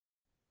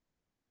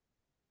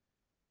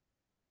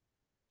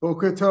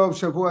Boker Tov,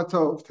 Shavua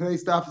Tov.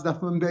 Today's daf is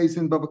daf Mem Beis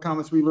in Baba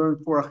Kamas. We learned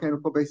for Achenu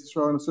Kol Beis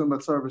Yisrael and Asum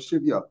Batzar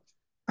Shivya.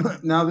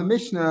 Now the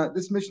Mishnah,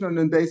 this Mishnah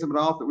in Beis Amud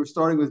Aleph that we're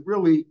starting with,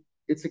 really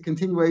it's a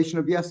continuation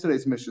of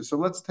yesterday's Mishnah. So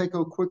let's take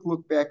a quick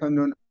look back on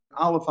Nun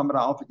Aleph Amud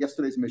Aleph at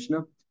yesterday's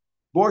Mishnah.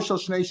 Bor shel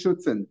shnei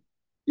shutfin.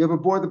 You have a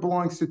board that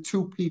belongs to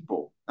two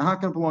people. Now, how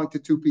can it belong to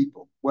two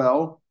people?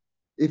 Well,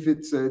 if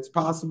it's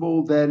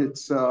possible that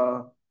it's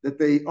that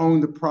they own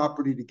the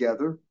property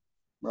together,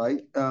 right?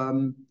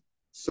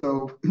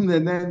 So and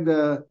then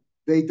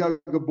they dug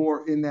a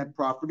bore in that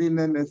property, and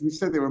then, as we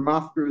said, they were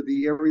mafker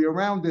the area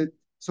around it,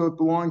 so it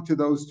belonged to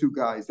those two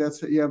guys.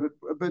 That's you have it,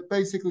 but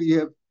basically you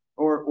have,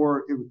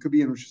 or it could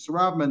be in Rosh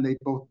Hashanah, and they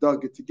both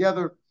dug it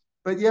together.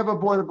 But you have a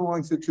bore that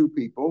belongs to two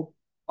people.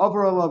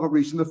 Overall, of a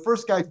region. The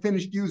first guy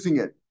finished using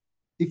it.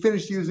 He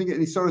finished using it,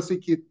 and he sort of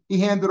he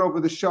handed over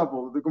the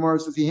shovel. The Gemara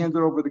says he handed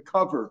over the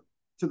cover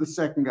to the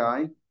second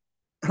guy.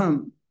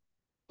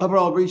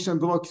 Overall, region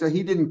below, so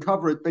he didn't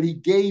cover it, but he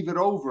gave it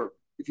over.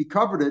 If he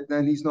covered it,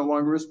 then he's no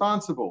longer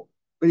responsible.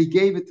 But he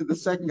gave it to the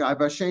second guy.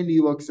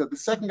 Vasheni looks at the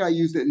second guy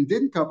used it and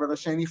didn't cover it.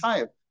 Vasheni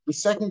chayev. The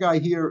second guy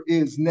here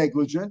is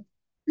negligent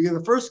because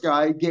the first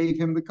guy gave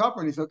him the cover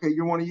and he said, "Okay,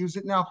 you want to use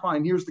it now?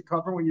 Fine. Here's the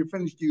cover. When you're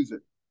finished, use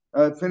it.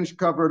 Finish,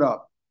 cover it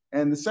up."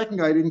 And the second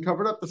guy didn't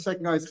cover it up. The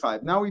second guy's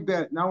chayev. Now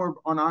we're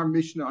on our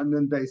Mishnah on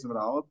Nun Beis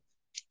Amud Aleph.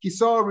 He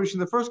saw a rishon.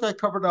 The first guy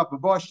covered up a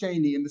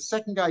Vasheni, and the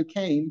second guy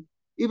came.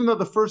 Even though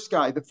the first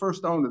guy, the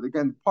first owner,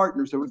 again,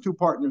 partners, there were two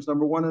partners,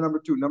 number one and number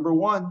two. Number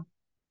one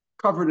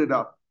covered it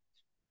up.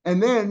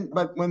 And then,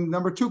 but when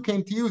number two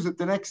came to use it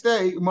the next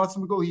day,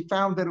 he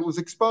found that it was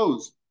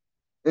exposed.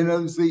 And it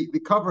was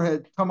the cover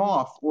had come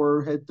off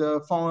or had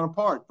fallen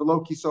apart. The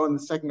Loki saw and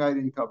the second guy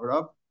didn't cover it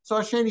up. So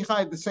Hasheni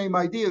Chayiv, the same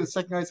idea. The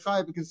second guy's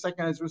Chayiv because the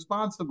second guy is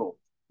responsible.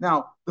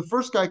 Now, the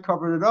first guy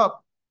covered it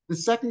up. The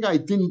second guy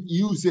didn't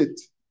use it.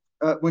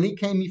 When he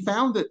came, he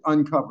found it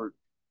uncovered.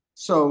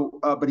 So,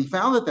 but he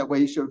found it that way.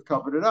 He should have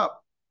covered it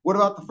up. What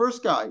about the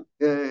first guy?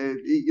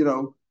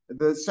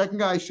 The second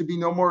guy should be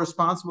no more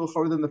responsible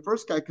for than the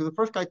first guy because the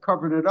first guy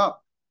covered it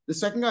up. The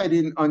second guy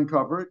didn't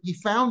uncover it. He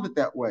found it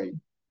that way.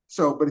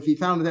 So, but if he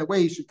found it that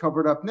way, he should cover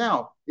it up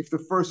now. If the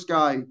first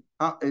guy,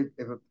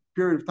 if a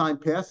period of time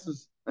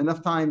passes,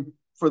 enough time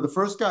for the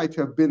first guy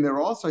to have been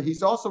there also,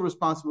 he's also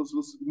responsible.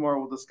 So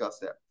tomorrow we'll discuss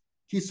that.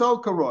 Kiso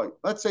karoi.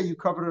 Let's say you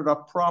covered it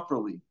up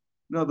properly.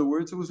 In other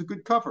words, it was a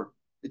good cover.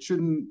 It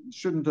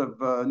shouldn't have.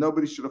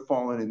 Nobody should have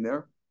fallen in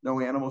there. No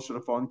animal should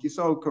have fallen.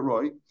 Kiso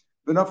karoi.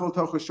 V'nafal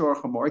tocha shor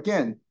chamor.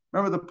 Again,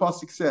 remember the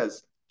pasuk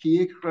says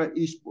ki yiftach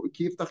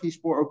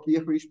ishbor or ki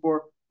yichra ishbor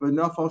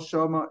v'nafal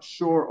shama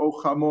shor o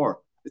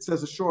chamor. It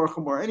says a shor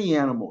chamor, any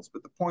animals,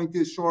 but the point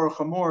is shor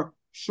chamor.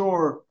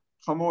 Shor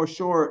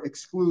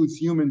excludes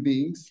human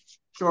beings.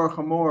 Shor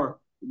chamor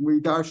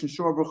we darshan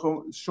shor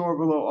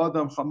v'lo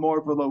adam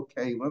chamor v'lo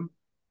kalim.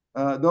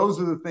 Those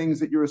are the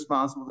things that you're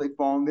responsible. They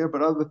fall in there,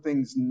 but other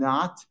things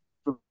not.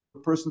 If a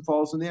person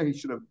falls in there, he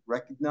should have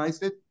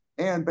recognized it.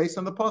 And based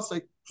on the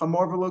pasuk,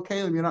 chamor v'lo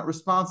kalim, you're not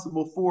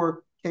responsible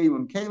for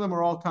kalim. Kalim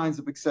are all kinds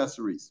of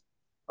accessories.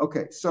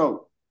 Okay,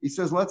 so he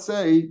says, let's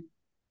say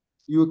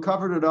you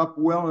covered it up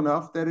well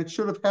enough that it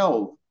should have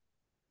held,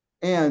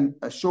 and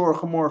a shor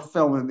chamor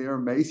fell in there,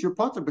 mace, you're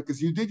putter because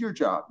you did your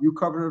job. You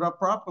covered it up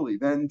properly.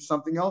 Then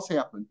something else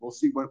happened. We'll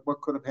see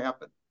what could have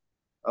happened.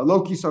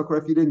 Loki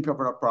Sokra, if you didn't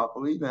cover it up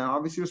properly, then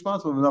obviously you're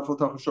responsible.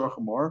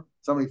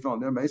 Somebody fell in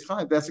there,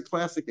 that's a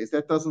classic case.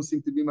 That doesn't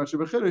seem to be much of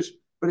a chiddush,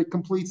 but it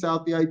completes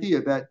out the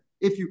idea that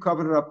if you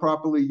covered it up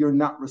properly, you're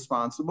not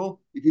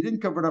responsible. If you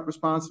didn't cover it up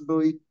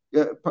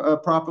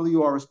properly,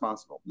 you are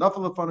responsible.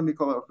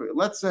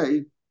 Let's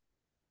say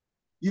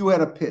you had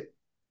a pit,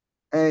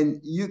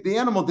 and the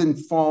animal didn't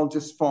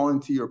just fall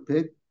into your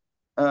pit.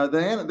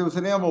 There was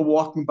an animal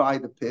walking by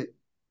the pit,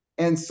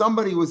 and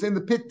somebody was in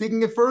the pit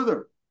digging it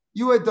further.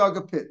 You had dug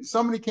a pit.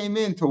 Somebody came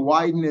in to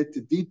widen it,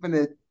 to deepen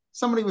it.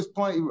 Somebody was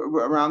playing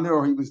around there,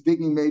 or he was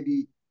digging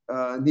maybe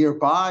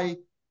nearby,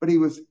 but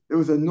there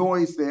was a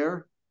noise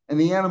there, and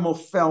the animal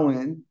fell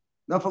in.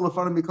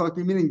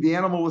 Meaning the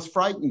animal was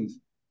frightened,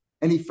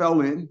 and he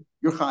fell in.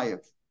 You're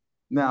chayev.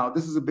 Now,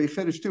 this is a big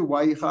chiddush too.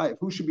 Why are you chayev?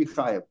 Who should be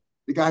chayev?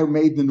 The guy who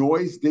made the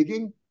noise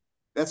digging?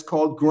 That's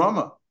called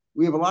grumma.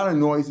 We have a lot of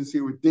noises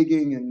here with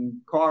digging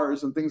and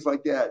cars and things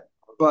like that.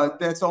 But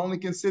that's only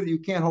considered, you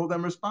can't hold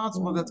them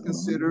responsible. That's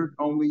considered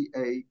only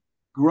a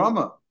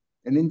grumma,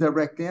 an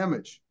indirect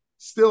damage.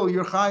 Still,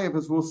 you're chayev,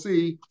 as we'll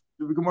see.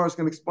 The Gemara is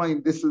going to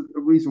explain this is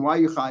the reason why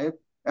you're chayev.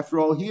 After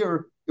all,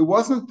 here, it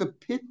wasn't the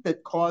pit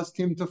that caused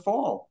him to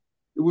fall.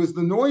 It was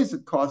the noise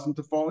that caused him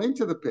to fall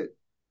into the pit.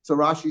 So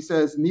Rashi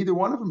says neither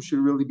one of them should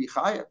really be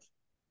chayev.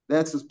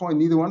 That's his point.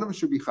 Neither one of them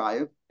should be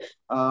chayev.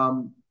 Is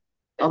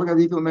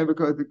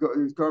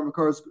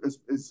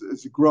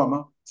a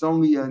grumma. It's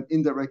only an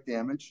indirect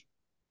damage.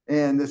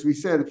 And as we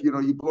said, if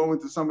you blow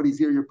into somebody's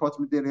ear, you're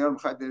patur midin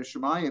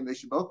shemayim. They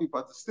should both be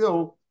patur.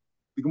 Still,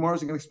 the Gemara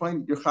is going to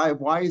explain your chayev.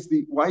 Why is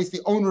the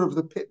owner of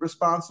the pit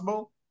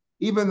responsible?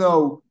 Even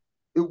though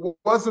it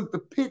wasn't the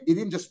pit, he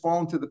didn't just fall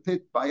into the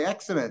pit by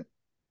accident.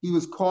 he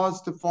was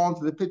caused to fall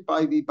into the pit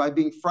by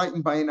being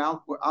frightened by an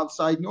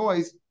outside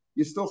noise,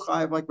 you're still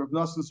chayav like Rav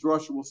Noson's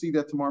Rosh. We'll see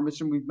that tomorrow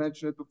mission. We've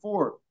mentioned it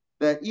before.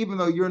 That even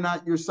though you're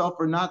not yourself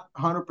are not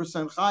 100%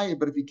 chayav,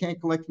 but if you can't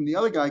collect from the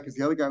other guy because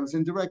the other guy was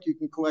indirect, you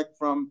can collect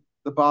from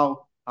the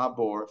Baal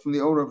HaBor, from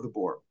the owner of the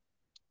bor.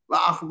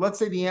 Let's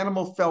say the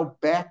animal fell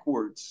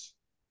backwards.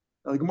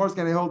 Now, the Gemara is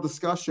going to hold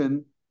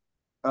discussion.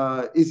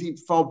 Is he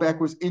fell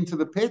backwards into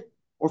the pit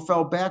or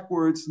fell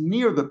backwards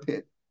near the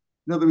pit?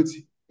 In other words,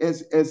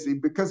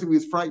 because he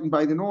was frightened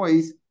by the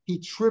noise, he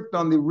tripped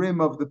on the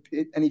rim of the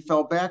pit and he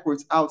fell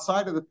backwards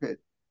outside of the pit.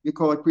 You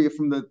call it kriya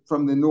from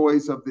the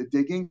noise of the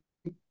digging.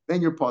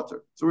 Then you're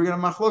potter. So we're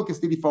going to machlokas.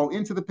 Did he fall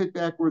into the pit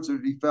backwards, or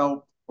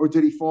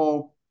did he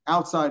fall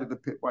outside of the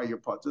pit while you're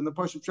potter? And the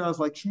Pashup Shas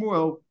like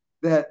Shmuel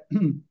that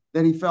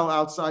then he fell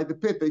outside the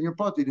pit. Then you're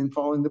potter. He didn't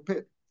fall in the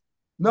pit.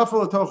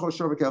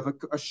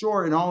 A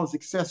shore and all his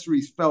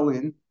accessories fell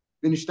in.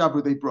 Then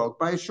they broke.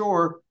 By a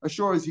shore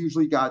has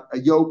usually got a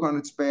yoke on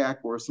its back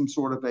or some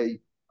sort of a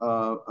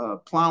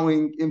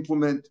plowing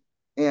implement,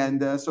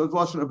 and so it's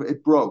lashon of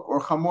it broke.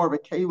 Or chamor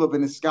v'kelev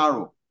and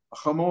iskaru. A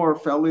chamor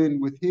fell in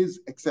with his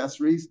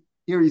accessories.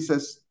 Here he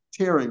says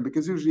tearing,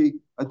 because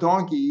usually a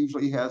donkey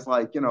usually has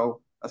like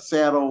a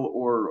saddle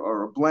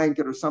or a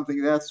blanket or something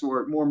of that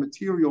sort, more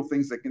material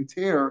things that can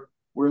tear.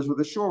 Whereas with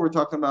a shore, we're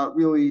talking about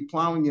really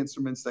plowing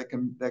instruments that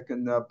can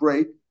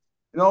break.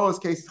 In all those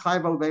cases,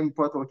 chayiv al behem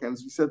potel,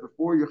 as we said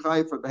before, you're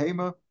chayiv for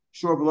behema,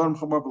 shore v'lorim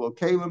chamor v'lo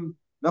kelim,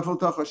 nafal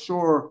tach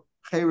shore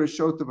cheresh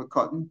shota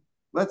v'katan.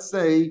 Let's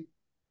say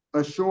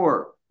a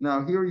shore.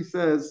 Now here he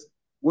says,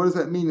 what does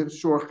that mean? A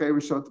shore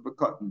cheresh shota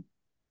v'katan.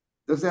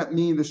 Does that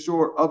mean the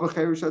shore of a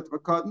cheresh shota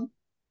v'katan?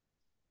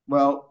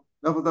 Well,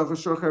 nafal tach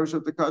shore cheresh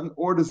shota v'katan,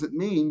 or does it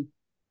mean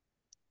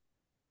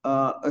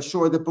a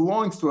shore that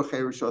belongs to a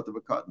cheresh shota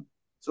v'katan?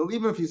 So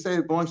even if you say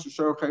it belongs to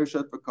shore cheresh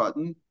shota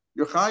v'katan,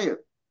 you're chayiv.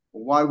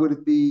 Well, why would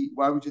it be?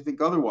 Why would you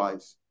think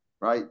otherwise?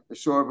 Right? A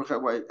shore,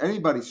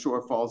 anybody's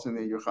shore falls in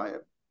there, you're chayav.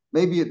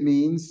 Maybe it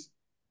means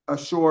a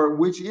shore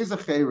which is a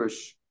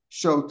cheresh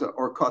shota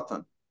or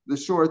katan. The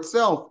shore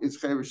itself is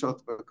cheresh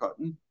shota or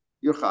katan.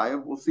 You're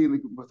chayav. We'll see.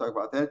 We'll talk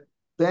about that.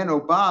 Ben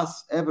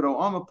obas eved o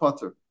ama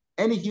potter.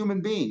 Any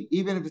human being,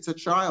 even if it's a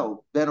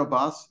child, ben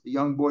obas, a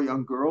young boy,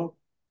 young girl,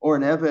 or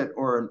an eved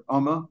or an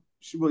ama.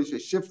 Should really say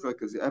shifra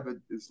because the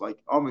eved is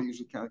like ama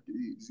usually kind of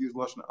use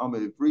lashon ama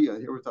ivriya.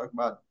 Here we're talking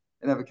about.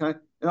 In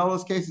all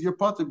those cases, you're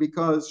potter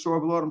because shor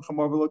v'lodim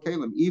chamor v'lo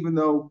kelim. Even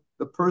though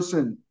the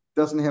person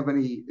doesn't have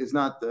is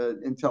not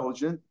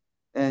intelligent,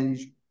 and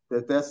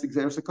that's the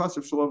example of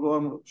kasser shor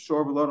v'lodim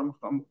chamor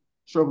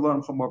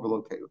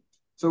v'lo kelim.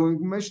 So we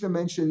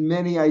mentioned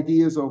many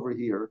ideas over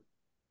here.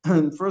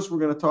 And first, we're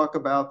going to talk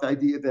about the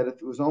idea that if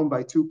it was owned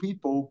by two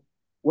people,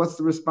 what's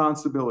the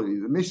responsibility?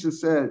 The Mishnah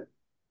said,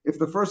 if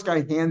the first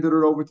guy handed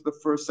it over to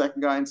the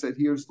second guy and said,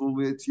 "Here's the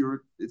lid,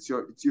 it's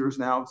yours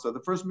now." So the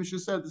first Mishnah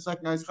said the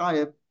second guy's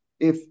chayav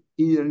if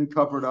he didn't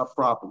cover it up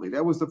properly.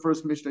 That was the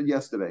first Mishnah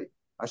yesterday.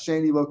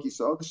 Hasheni lo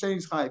kiso. The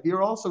sheni's chayav.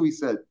 Here also he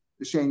said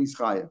the sheni's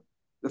chayav.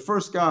 The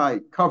first guy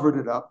covered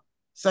it up.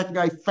 Second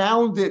guy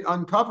found it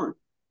uncovered.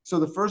 So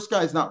the first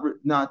guy is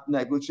not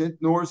negligent,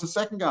 nor is the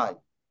second guy.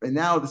 And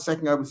now the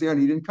second guy was there and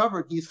he didn't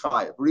cover it. He's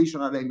chayav.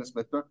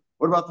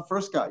 What about the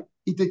first guy?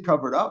 He did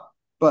cover it up.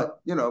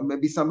 But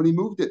maybe somebody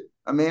moved it,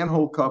 a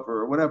manhole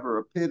cover or whatever,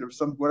 a pit or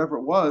whatever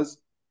it was.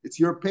 It's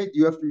your pit.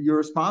 You're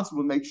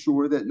responsible to make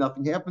sure that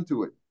nothing happened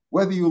to it.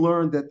 Whether you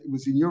learned that it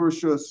was in your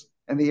rishus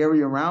and the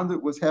area around it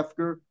was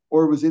hefker,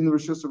 or it was in the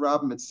rishus of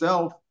Rabbim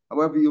itself.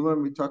 However you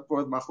learn, we talked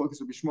about the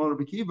machlokas of Bishmol or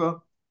Bekiva.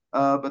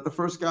 But the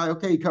first guy,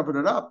 okay, he covered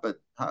it up, but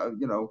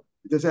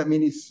does that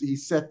mean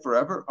he's set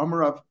forever?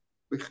 Amarav,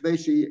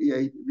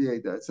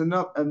 it's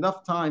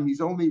enough time.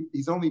 He's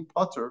only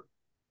putter.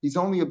 He's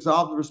only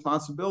absolved the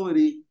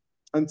responsibility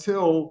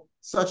until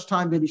such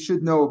time that he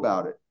should know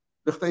about it.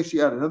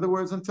 In other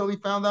words, until he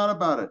found out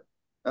about it.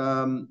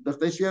 If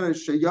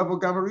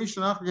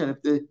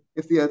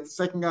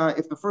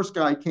the first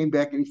guy came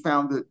back and he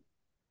found it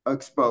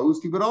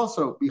exposed, he would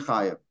also be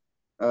chayav.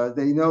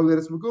 They know that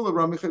it's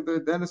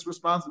megula, then it's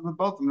responsible for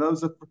both of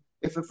them.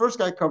 If the first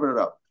guy covered it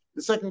up,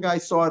 the second guy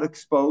saw it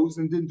exposed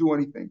and didn't do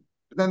anything.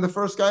 But then the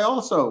first guy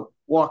also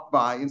walked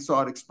by and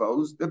saw it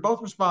exposed. They're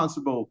both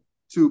responsible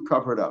to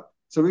cover it up.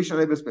 So Rishon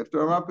Levis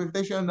Bifter,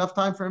 they should have enough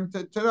time for him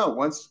to know.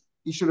 Once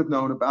he should have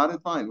known about it,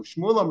 fine.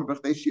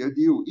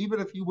 Even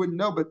if he wouldn't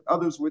know, but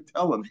others would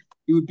tell him,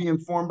 he would be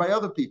informed by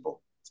other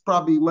people. It's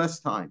probably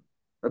less time.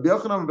 And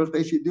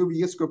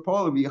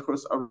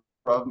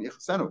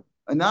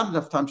not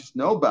enough time just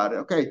know about it.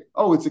 Okay,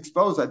 it's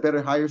exposed. I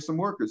better hire some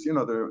workers.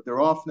 They're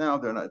off now.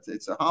 They're not.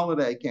 It's a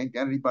holiday. I can't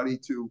get anybody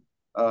to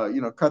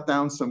cut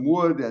down some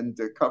wood and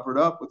cover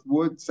it up with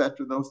wood,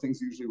 etc. Those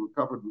things usually were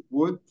covered with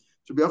wood.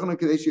 So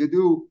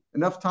do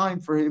enough time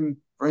for him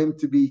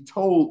to be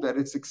told that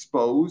it's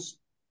exposed,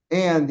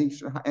 and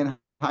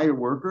hire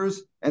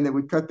workers, and they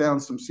would cut down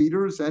some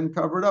cedars and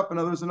cover it up. And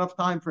there's enough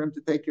time for him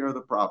to take care of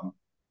the problem.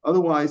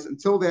 Otherwise,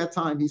 until that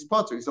time, he's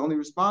putter. He's only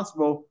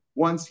responsible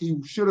once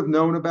he should have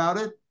known about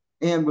it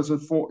and was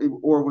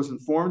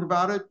informed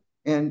about it,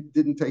 and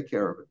didn't take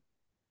care of it.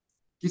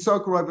 So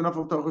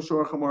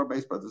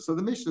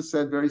the Mishnah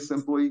said very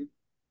simply,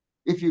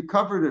 if you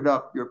covered it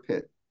up, your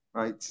pit,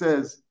 right? It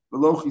says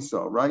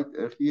velochiso, right?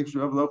 If you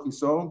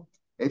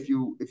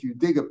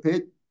dig a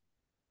pit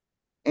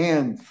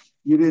and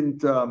you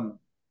didn't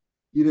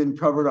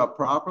cover it up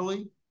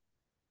properly,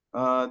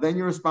 then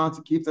you're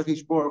responsible. Keep the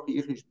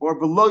chishbor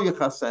below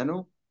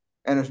yechasenu,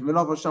 and if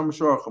minov sham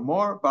shor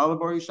chamor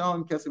balabor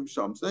yishalem kesem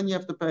sham. So then you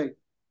have to pay.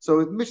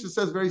 So the Mishnah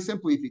says very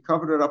simply, if you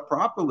covered it up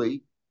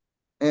properly,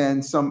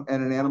 and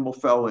an animal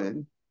fell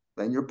in,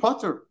 then you're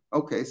putter.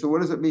 Okay, so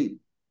what does it mean? It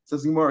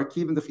says Gemara,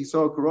 Kivin the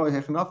Chiso Karoi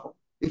Hechnafel.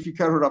 If you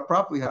cover it up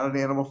properly, how did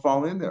an animal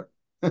fall in there?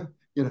 The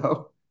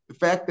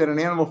fact that an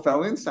animal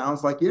fell in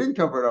sounds like you didn't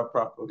cover it up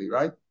properly,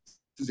 right?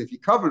 Because if you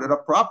covered it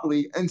up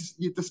properly, and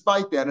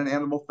despite that an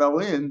animal fell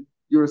in,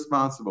 you're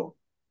responsible.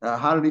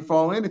 How did he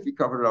fall in if you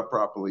covered it up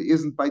properly?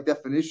 Isn't by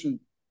definition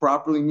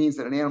properly means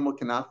that an animal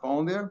cannot fall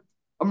in there?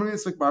 I'm going to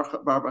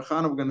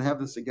we're going to have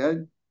this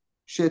again.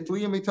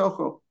 Shetliya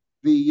mitocho.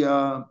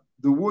 The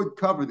wood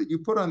cover that you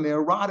put on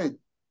there rotted.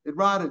 It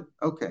rotted.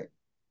 Okay.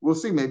 We'll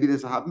see. Maybe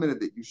there's a hot minute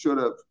that you should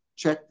have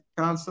checked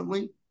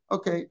constantly.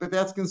 Okay, but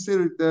that's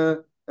considered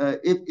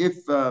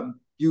if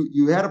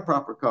you had a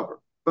proper cover,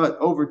 but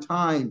over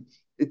time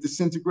it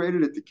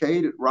disintegrated, it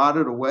decayed, it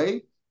rotted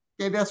away.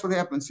 Okay, that's what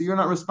happened. So you're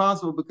not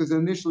responsible because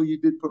initially you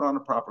did put on a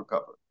proper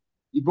cover.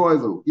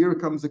 Iboilu, here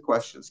comes the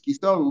questions.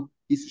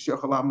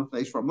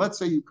 Let's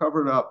say you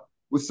covered it up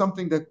with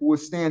something that could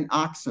withstand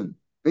oxen.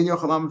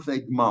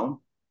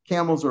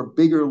 Camels are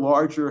bigger,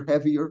 larger,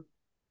 heavier,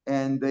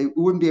 and they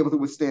wouldn't be able to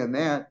withstand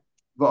that.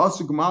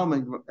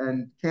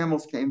 And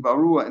camels came,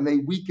 varua, and they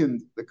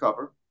weakened the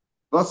cover.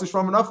 And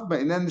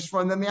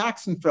then the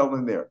oxen fell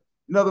in there.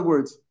 In other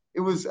words,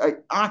 it was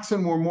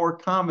oxen were more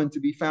common to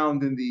be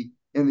found in the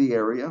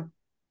area,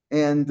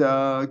 and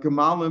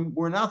gemalim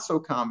were not so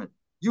common.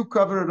 You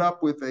covered it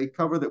up with a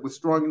cover that was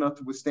strong enough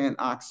to withstand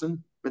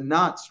oxen, but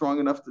not strong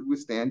enough to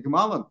withstand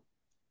gemalim.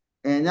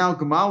 And now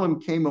gemalim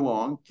came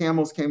along,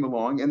 camels came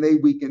along, and they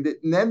weakened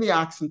it. And then the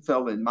oxen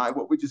fell in.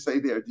 What would you say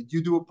there? Did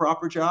you do a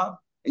proper job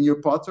in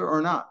your putter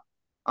or not?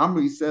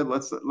 Amri said,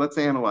 let's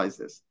analyze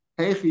this.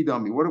 Hey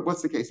chidami,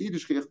 what's the case?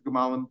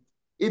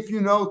 If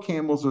you know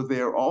camels are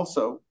there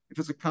also, if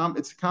it's common,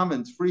 it's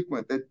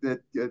frequent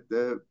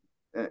that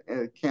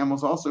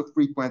camels also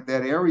frequent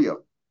that area,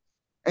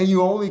 and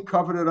you only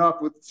covered it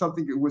up with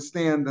something that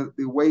withstand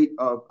the weight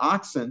of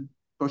oxen,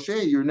 kosher,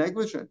 you're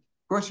negligent.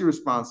 Of course, you're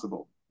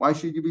responsible. Why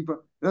should you be? In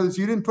other words,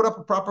 you didn't put up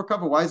a proper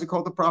cover. Why is it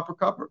called the proper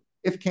cover?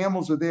 If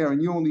camels are there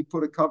and you only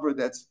put a cover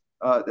that's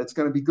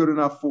going to be good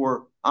enough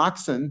for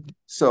oxen,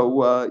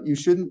 so you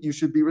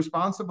should be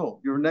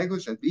responsible. You're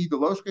negligent.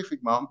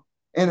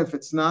 And if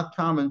it's not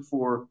common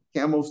for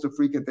camels to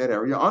frequent that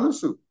area,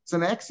 honestly, it's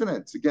an accident.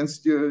 It's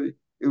against you.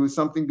 It was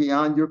something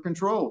beyond your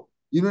control.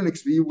 You didn't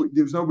expect.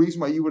 There's no reason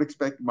why you would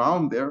expect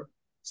mom there.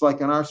 It's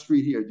like on our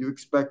street here. Do you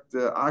expect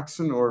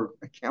oxen or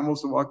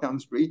camels to walk down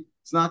the street?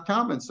 It's not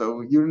common,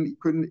 so you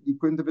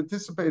couldn't have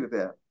anticipated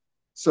that.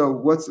 So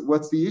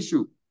what's the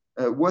issue?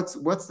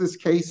 What's this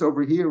case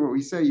over here where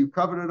we say you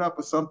covered it up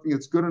with something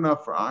that's good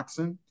enough for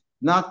oxen,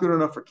 not good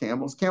enough for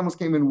camels? Camels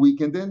came and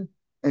weakened it,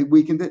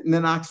 and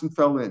then oxen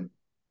fell in.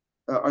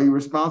 Are you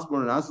responsible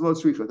or not?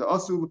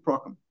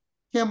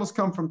 Camels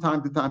come from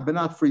time to time, but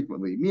not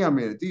frequently.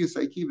 Do you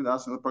say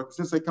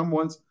since they come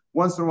once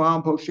in a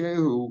while,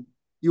 poshehu,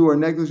 you are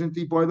negligent,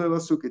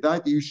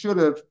 you should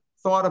have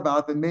thought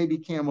about that maybe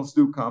camels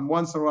do come.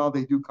 Once in a while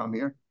they do come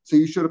here. So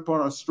you should have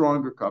put on a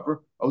stronger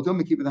cover.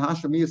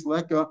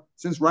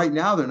 Since right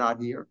now they're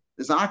not here.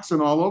 There's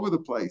oxen all over the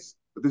place,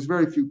 but there's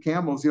very few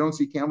camels. You don't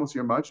see camels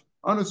here much.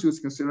 Honestly, it's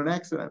considered an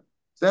accident.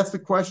 So that's the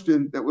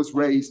question that was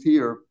raised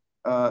here.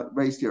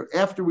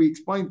 After we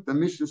explained the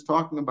Mishnah is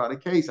talking about a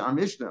case, our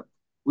Mishnah,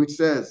 which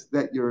says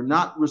that you're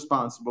not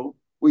responsible,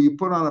 where you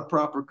put on a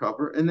proper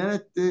cover, and then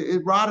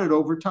it rotted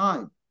over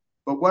time.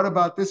 But what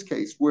about this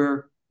case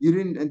where you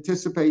didn't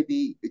anticipate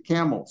the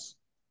camels?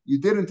 You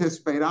did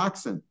anticipate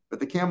oxen, but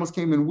the camels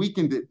came and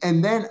weakened it,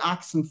 and then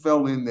oxen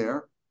fell in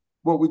there.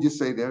 What would you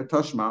say there?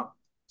 Tashma.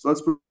 So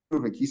let's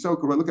prove it.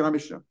 Kisokura, look at our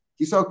Mishnah.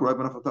 Kisokura,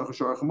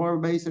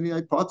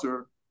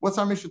 what's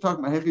our Mishnah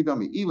talking about?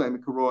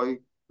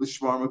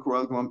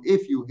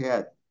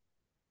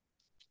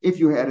 If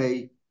you had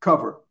a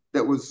cover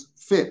that was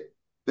fit,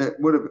 that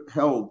would have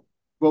held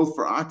both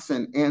for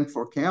oxen and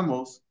for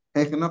camels,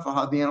 how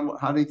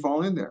did he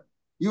fall in there?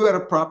 You had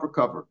a proper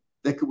cover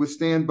that could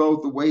withstand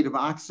both the weight of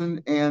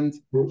oxen and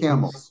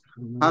camels.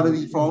 How did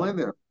he fall in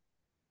there?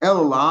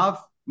 Elalav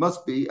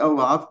must be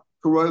Elalav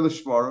Karoi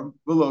Lishvarim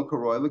below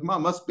Karoi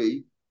Ligma must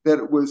be that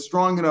it was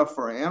strong enough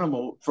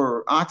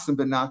for oxen,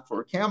 but not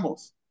for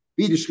camels.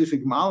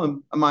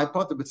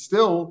 But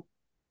still,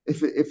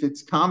 if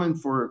it's common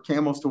for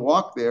camels to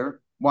walk there,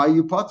 why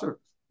you putter?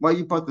 Why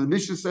you putter? The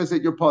Mishnah says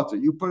that you're putter.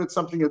 You put it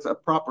something that's a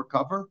proper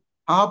cover.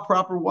 How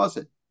proper was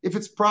it? If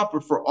it's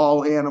proper for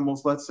all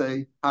animals, let's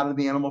say, how did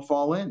the animal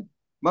fall in?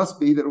 Must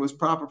be that it was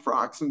proper for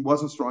oxen,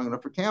 wasn't strong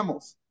enough for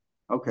camels.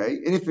 Okay,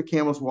 and if the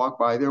camels walk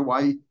by there,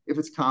 why? If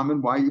it's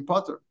common, why you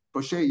putter?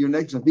 Poshe, you're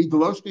negligent.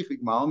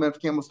 And if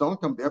camels don't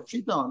come there,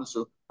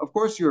 so of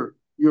course you're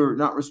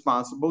not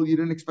responsible. You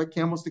didn't expect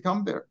camels to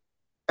come there.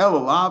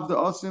 Elalav the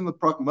Asin the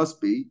Prak must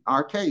be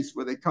our case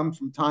where they come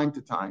from time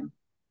to time.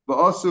 But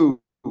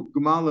also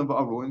Gumalim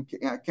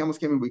and camels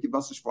came in wicked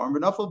Basashfarm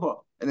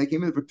and they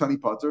came in the Tani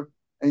Potter,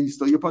 and you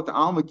still you put the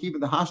Alma keep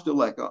the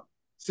Hashtaleka.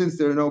 Since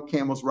there are no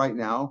camels right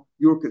now,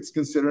 it's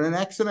considered an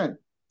accident.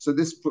 So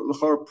this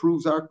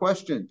proves our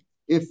question.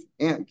 If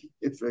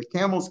the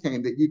camels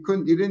came that you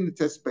didn't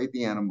anticipate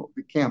the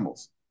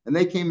camels, and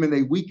they came and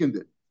they weakened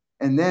it,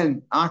 and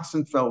then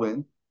oxen fell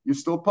in, you're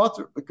still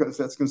potter because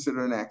that's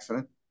considered an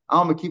accident.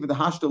 Alma kiva the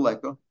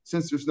hashtaleka,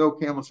 since there's no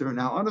camels here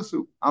now,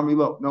 anasu,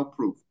 amilo, no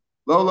proof.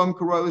 Lolam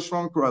karoy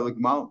l'shron karoy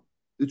l'gmal.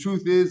 The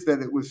truth is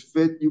that it was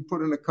fit. You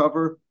put in a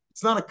cover.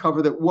 It's not a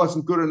cover that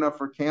wasn't good enough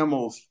for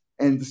camels,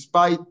 and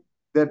despite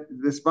that,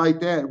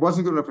 it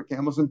wasn't good enough for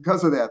camels, and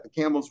because of that, the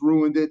camels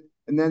ruined it,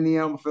 and then the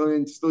animal fell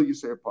in. Still, you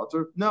say a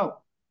potter? No,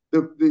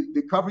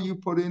 the cover you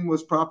put in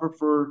was proper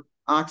for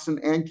oxen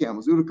and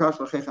camels. How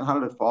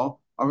did it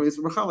fall? Like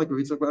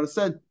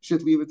said,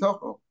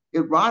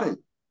 it rotted.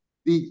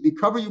 The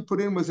cover you put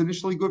in was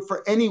initially good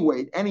for any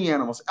weight, any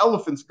animals.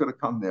 Elephants could have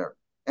come there,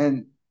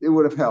 and it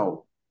would have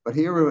held. But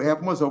here, what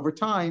happened was over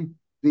time,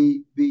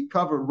 the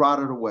cover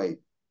rotted away.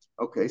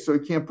 Okay, so you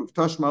can't prove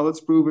Tashma.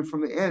 Let's prove it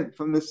from the end,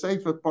 from the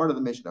safer part of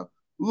the Mishnah.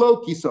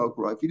 Loki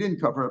Sokra. If you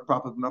didn't cover it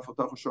properly enough,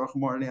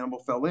 an animal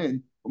fell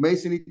in.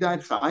 Mason he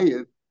died.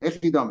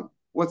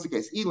 What's the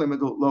case? If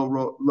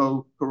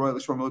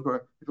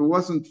it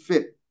wasn't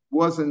fit,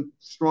 wasn't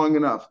strong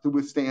enough to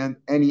withstand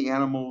any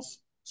animals.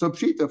 So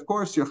pshita, of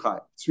course you're chai.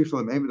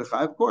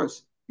 Of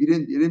course you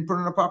didn't put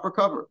in a proper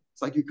cover.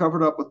 It's like you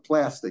covered up with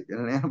plastic and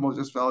an animal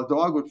just fell. A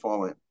dog would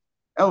fall in.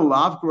 El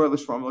lav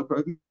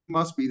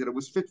must be that it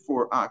was fit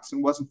for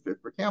oxen, wasn't fit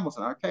for camels.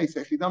 In our case,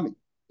 if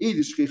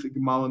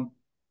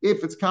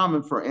it's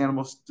common for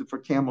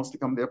camels to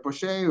come there,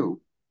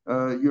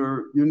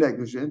 you're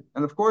negligent,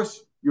 and of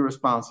course you're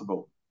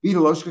responsible. If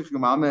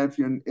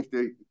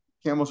the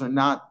camels are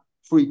not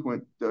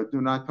frequent,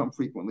 do not come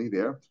frequently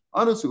there.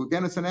 Anasu,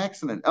 again, it's an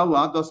accident. El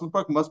lav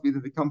must be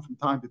that they come from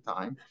time to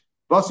time.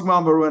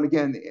 And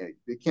again,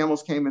 the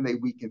camels came and they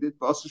weakened it.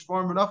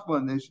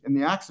 And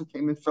the oxen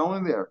came and fell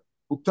in there.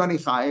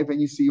 And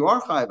you see you are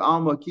chayiv.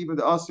 Alma kiva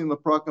the asin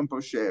leprakam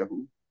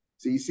poshehu.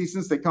 So you see,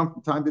 since they come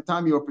from time to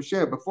time, you are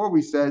posheah. Before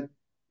we said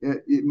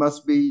it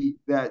must be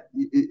that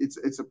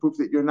it's a proof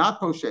that you're not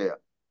posheah.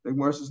 The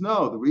Gemara says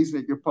no. The reason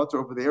that you're putter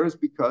over there is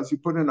because you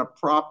put in a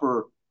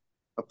proper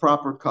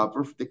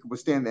cover that can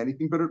withstand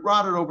anything, but it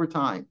rotted over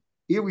time.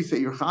 Here we say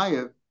you're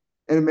chayiv,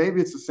 and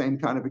maybe it's the same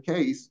kind of a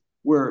case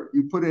where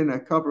you put in a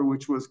cover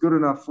which was good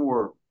enough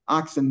for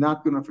oxen,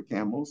 not good enough for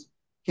camels.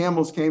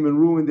 Camels came and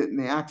ruined it, and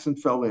the oxen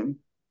fell in.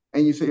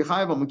 And you say,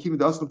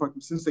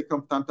 since they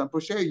come from time to time,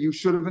 you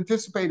should have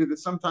anticipated that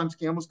sometimes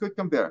camels could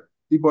come there.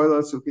 You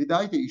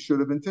should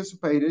have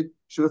anticipated,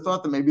 should have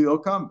thought that maybe they'll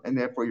come, and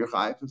therefore you're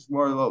chayiv. It's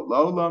more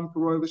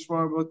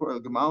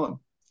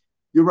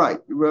you're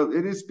right. Well,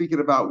 it is speaking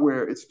about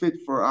where it's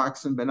fit for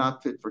oxen but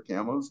not fit for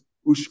camels.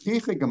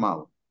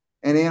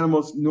 And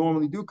animals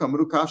normally do come.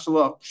 If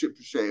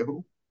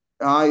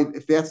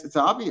it's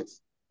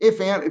obvious.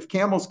 If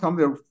camels come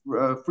there,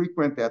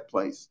 frequent that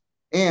place,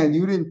 and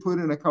you didn't put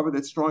in a cover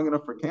that's strong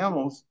enough for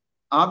camels,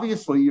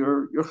 obviously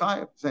you're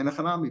chayav.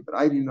 But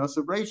I do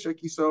nasav reisha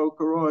kiso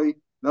karoi,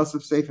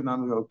 nasav seif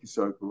anamigo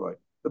kiso karoi.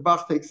 The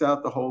Bach takes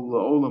out the whole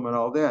olam and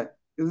all that.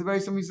 Because the very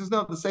somebody says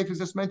no, the seif is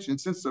just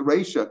mentioned since the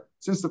reisha,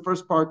 since the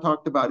first part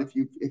talked about if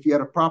you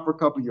had a proper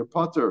cover, you're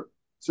putter.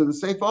 So the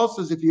seif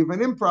also says if you have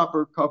an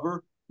improper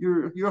cover,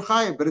 you're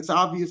chayiv, but it's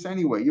obvious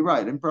anyway. You're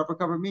right. Improper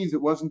cover means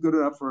it wasn't good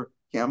enough for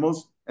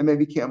camels, and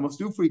maybe camels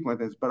do frequent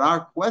this. But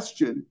our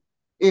question,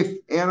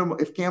 if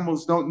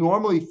camels don't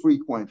normally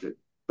frequent it,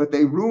 but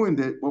they ruined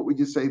it, what would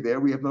you say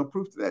there? We have no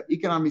proof to that.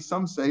 Economy,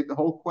 some say the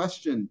whole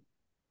question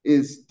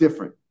is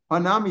different.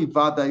 Hanami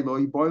vaday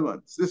loi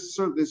boilan. This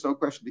certainly is no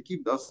question to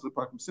keep us to the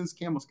problem. Since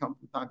camels come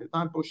from time to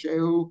time,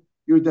 poshehu,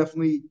 you're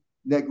definitely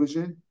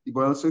negligent. In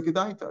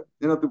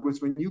other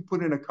words, when you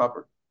put in a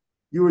cover,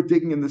 you were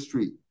digging in the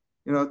street.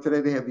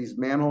 Today they have these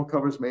manhole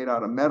covers made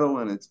out of metal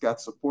and it's got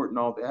support and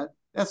all that.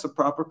 That's a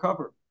proper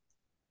cover.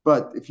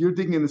 But if you're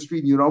digging in the street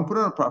and you don't put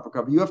on a proper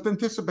cover, you have to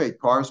anticipate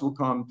cars will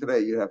come today.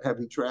 You have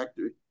heavy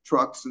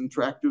trucks and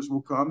tractors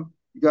will come.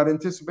 You got to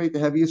anticipate the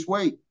heaviest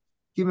weight.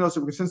 Even though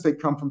since they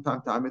come from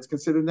time to time, it's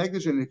considered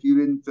negligent if you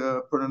didn't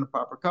put on a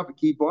proper cover.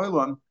 Keep oil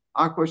on.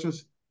 Our question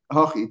is,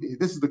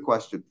 this is the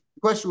question.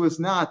 The question was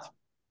not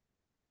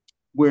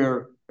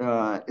where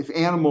if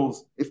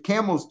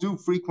camels do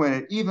frequent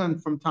it, even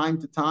from time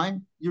to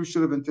time, you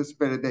should have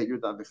anticipated that you're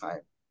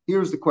davichayim.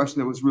 Here's the question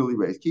that was really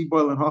raised. Keep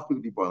boiling,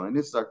 hachudi boiling.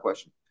 This is our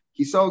question.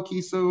 You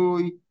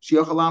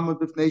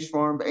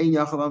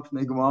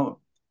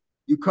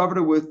covered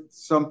it with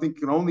something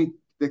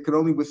that could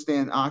only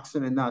withstand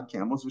oxen and not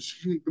camels,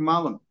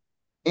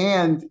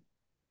 and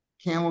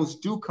camels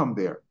do come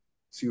there.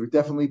 So you're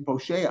definitely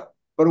posheya.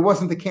 But it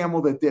wasn't the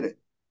camel that did it.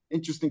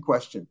 Interesting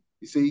question.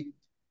 You see,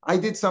 I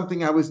did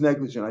something, I was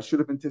negligent. I should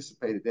have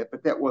anticipated that,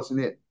 but that wasn't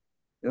it.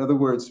 In other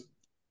words,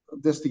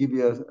 just to give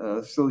you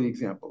a silly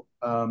example,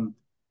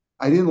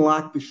 I didn't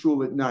lock the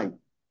shul at night.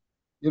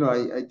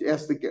 I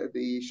asked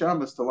the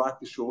shamus to lock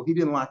the shul. He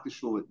didn't lock the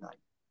shul at night.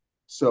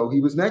 So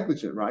he was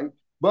negligent, right?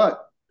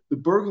 But the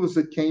burglars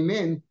that came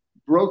in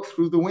broke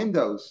through the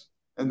windows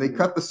and they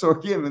cut the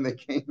sorghum and they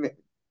came in.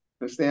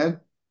 Understand?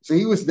 So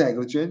he was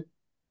negligent,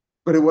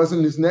 but it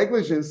wasn't his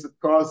negligence that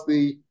caused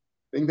the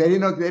thing. They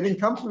didn't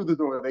come through the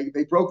door.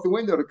 They broke the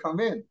window to come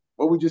in.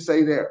 What would you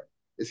say there?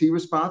 Is he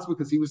responsible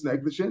because he was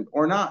negligent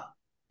or not?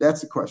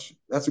 That's the question.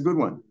 That's a good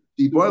one.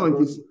 D.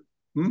 Boylan.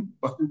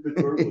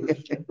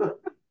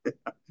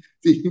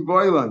 D.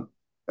 Boylan.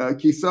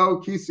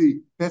 Kiso,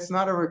 Kisi, that's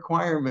not a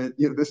requirement.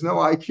 There's no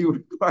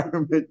IQ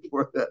requirement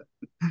for that.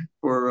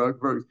 For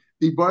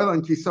the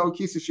Boylan Kiso,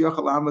 Kisi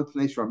Shiachalamat.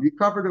 You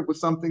covered it with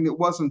something that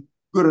wasn't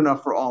good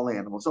enough for all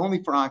animals,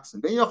 only for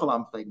oxen. There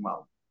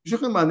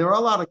are a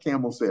lot of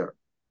camels there.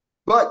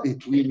 But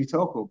it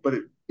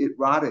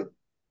rotted.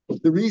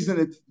 The reason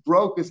it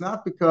broke is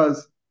not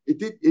because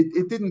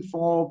it didn't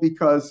fall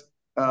because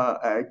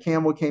a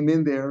camel came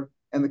in there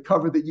and the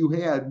cover that you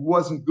had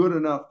wasn't good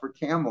enough for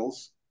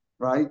camels,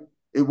 right?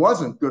 It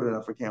wasn't good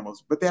enough for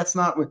camels, but that's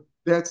not what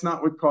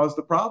caused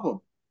the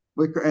problem.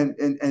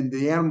 And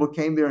the animal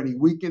came there and he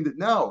weakened it.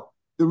 No,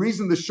 the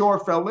reason the shore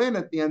fell in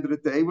at the end of the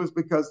day was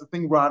because the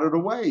thing rotted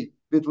away.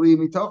 Do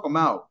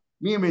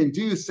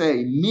you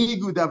say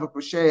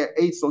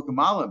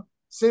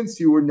since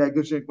you were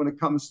negligent when it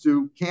comes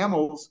to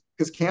camels,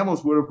 because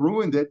camels would have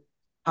ruined it?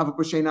 Have a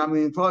pashe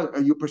namli.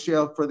 Are you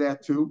pashe for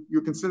that too?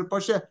 You're considered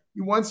pashe.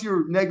 Once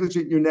you're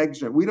negligent, you're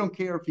negligent. We don't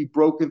care if he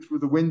broke in through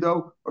the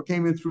window or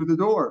came in through the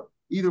door.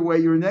 Either way,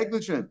 you're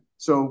negligent.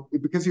 So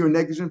because you're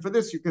negligent for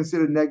this, you're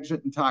considered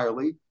negligent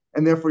entirely,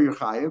 and therefore you're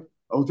chayiv.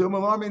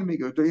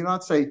 Do you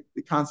not say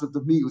the concept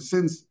of migu?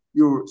 Since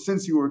you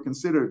were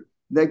considered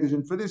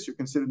negligent for this, you're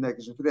considered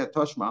negligent for that.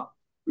 Tashma.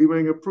 We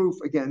bring a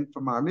proof again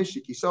from our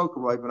Mishnah. The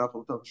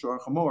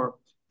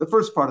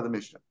first part of the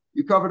Mishnah.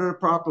 You covered it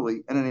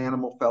properly, and an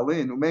animal fell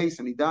in. Umeis,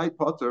 and he died.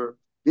 Potter.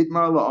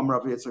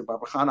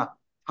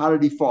 How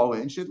did he fall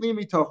in?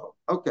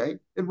 Okay,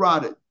 it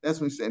rotted.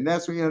 That's what he's saying.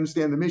 That's when you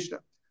understand the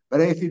Mishnah.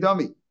 But if you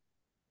dummy,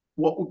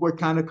 what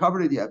kind of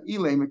cover did you have? If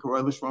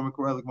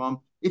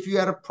you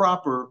had a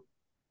proper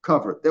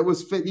cover that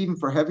was fit even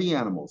for heavy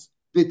animals,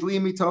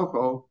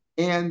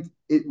 and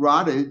it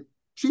rotted,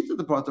 cheated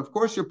the potter. Of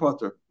course, you're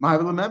potter.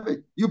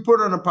 You put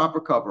it on a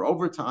proper cover.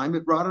 Over time,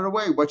 it rotted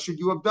away. What should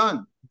you have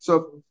done?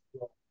 So,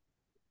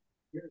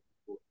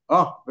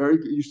 very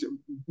good. You should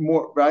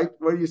more right.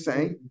 What are you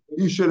saying?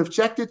 You should have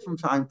checked it from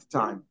time to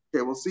time.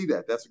 Okay, we'll see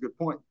that. That's a good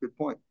point. Good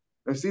point.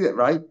 I see that,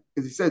 right?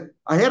 Because he said,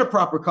 I had a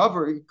proper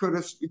cover. It could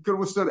have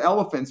withstood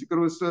elephants. It could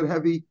have withstood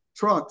heavy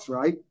trucks,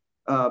 right?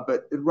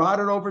 But it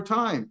rotted over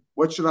time.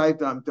 What should I have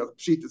done?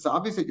 It's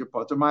obvious that you're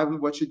potter.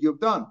 What should you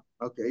have done?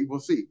 Okay, we'll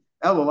see.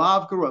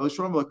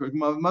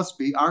 Must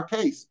be our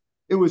case.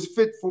 It was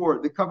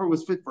the cover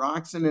was fit for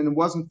oxen and it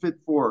wasn't fit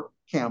for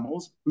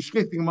camels.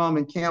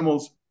 And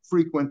camels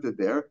frequented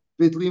there.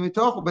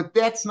 But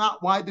that's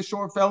not why the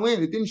shore fell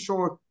in.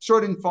 Shore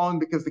didn't fall in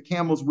because the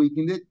camels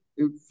weakened it.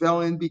 It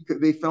fell in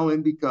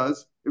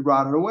because it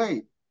rotted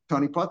away.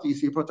 Tony Potter, you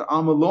see Potter,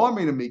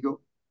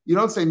 amigo. You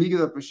don't say miga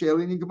that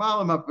pashelin in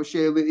gemalim have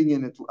pashelin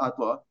in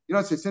atla. You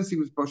don't say since he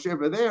was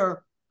pashever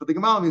there, but the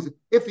gemalim is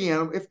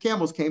if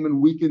camels came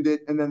and weakened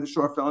it and then the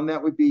shore fell in,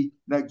 that would be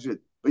negligent.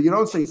 But you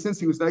don't say since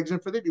he was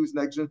negligent for that, he was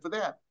negligent for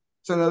that.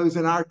 So in other words,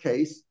 in our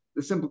case,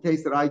 the simple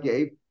case that I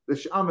gave, the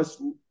shamas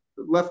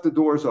left the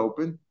doors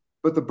open,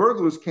 but the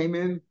burglars came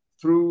in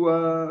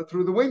through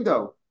the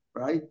window.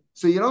 Right?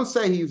 So you don't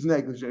say he was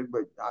negligent,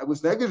 but I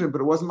was negligent,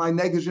 but it wasn't my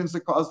negligence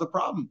that caused the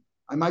problem.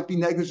 I might be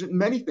negligent in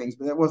many things,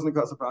 but that wasn't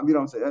the cause of the problem. You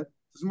don't say that.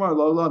 It's more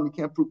low, you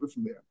can't prove it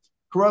from there.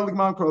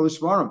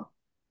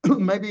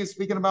 Maybe it's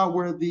speaking about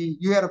where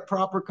you had a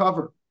proper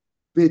cover.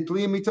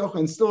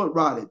 And still it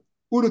rotted.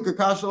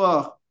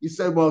 You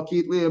said, well,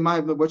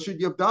 what should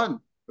you have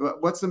done?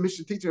 What's the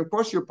mission teaching? Of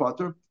course you're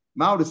potter.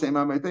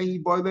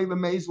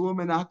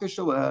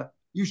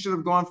 You should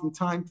have gone from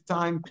time to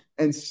time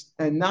and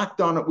knocked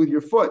on it with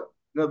your foot.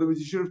 In other words,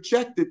 you should have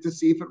checked it to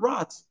see if it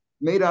rots.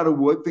 Made out of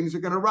wood, things are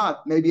going to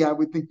rot. Maybe I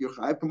would think you're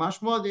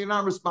chayav. You're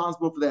not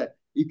responsible for that.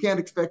 You can't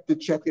expect to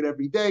check it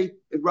every day.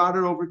 It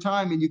rotted over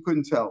time and you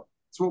couldn't tell.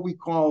 It's what we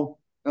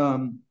call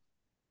even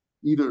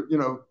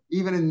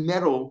in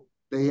metal,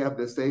 they have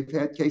this. They've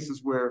had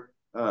cases where,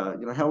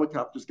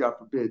 helicopters, God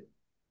forbid,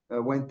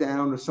 went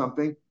down or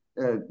something.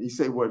 You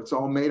say, it's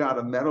all made out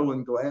of metal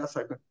and glass.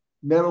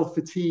 Metal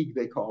fatigue,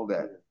 they call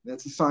that.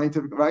 That's a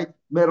scientific, right?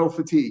 Metal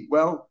fatigue.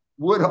 Well,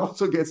 wood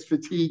also gets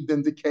fatigued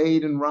and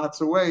decayed and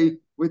rots away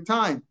with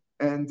time.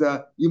 And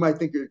you might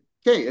think,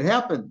 okay, it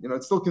happened.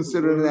 It's still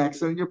considered an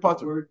accident. You're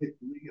potter.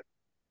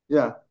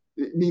 Yeah,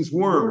 it means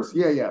worms.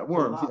 Yeah,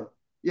 worms.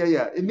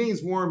 Yeah. It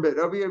means worm, but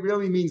it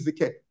really means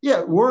decay.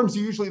 Yeah, worms are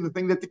usually the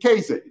thing that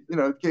decays it.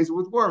 Decays it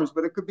with worms,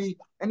 but it could be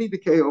any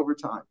decay over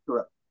time.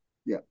 Correct.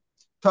 Yeah.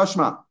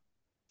 Tashma.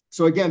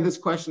 So again, this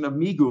question of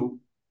migu,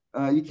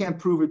 You can't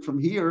prove it from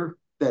here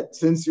that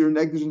since you're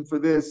negligent for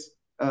this,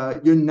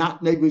 you're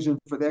not negligent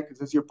for that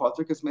because it's your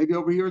potter. Because maybe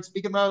over here it's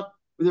speaking about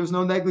there's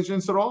no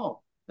negligence at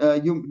all.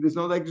 There's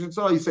no negligence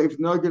at all. You say if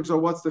no negligence, so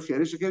what's the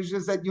chiddush? The chiddush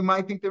is that you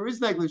might think there is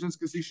negligence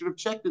because you should have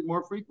checked it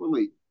more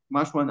frequently.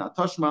 Mashma not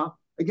tashma.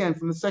 Again,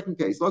 from the second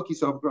case, Loki,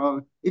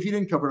 so if you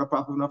didn't cover it up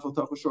properly enough,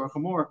 Shor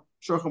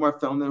Chamor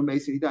fell in there,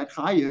 Mason, he died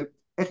chayiv.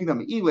 If you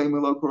didn't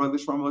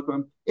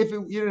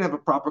have a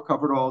proper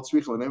cover at all,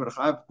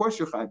 of course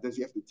you're chayiv. Does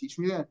he have to teach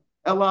me that?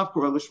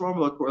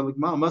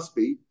 Must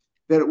be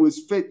that it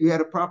was fit. You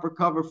had a proper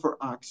cover for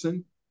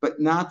oxen,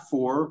 but not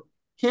for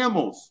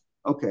camels.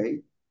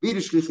 Okay.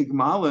 If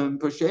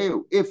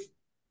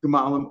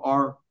gemalim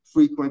are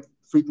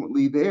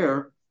frequently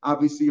there,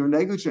 obviously you're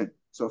negligent.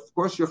 So of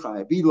course you're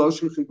chayiv.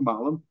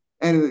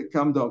 And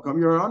don't come,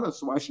 you're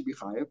honest. So why should be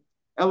chayiv?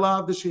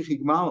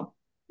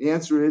 The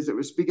answer is that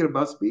we're speaking of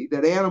must be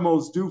that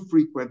animals do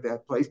frequent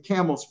that place.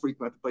 Camels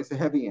frequent the place, the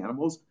heavy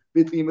animals.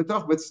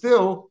 But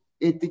still,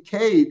 it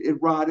decayed,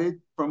 it rotted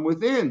from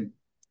within.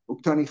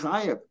 Uktani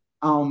chayiv.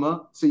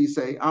 Alma. So you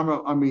say,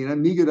 Amina,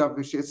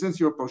 Nigadav, since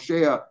you're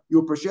Poshea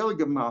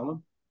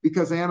Gemalim,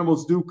 because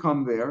animals do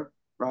come there,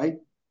 right?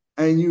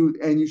 And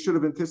you should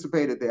have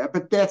anticipated that,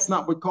 but that's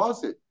not what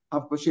caused it.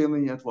 Because you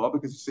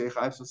say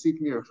chayiv, so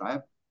seek me your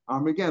chayiv.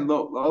 Again,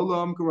 the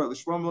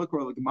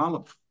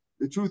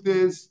truth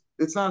is,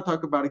 it's not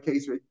talking about a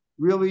case where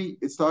really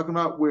it's talking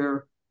about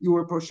where you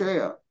were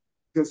Poshea,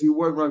 because you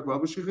weren't right.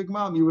 Well,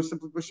 you were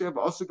simply Poshea,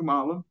 but also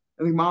Gemalim,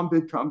 and the Imam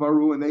did come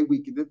Baru and they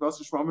weakened it.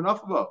 Isn't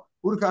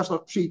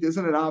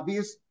it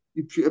obvious?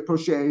 You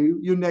Poshea,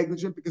 you're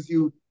negligent because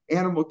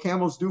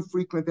camels do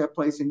frequent that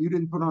place, and you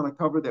didn't put on a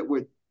cover that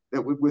would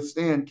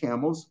withstand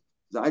camels.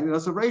 So you're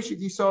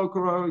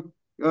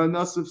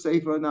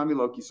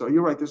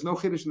right. There's no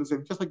chiddush in the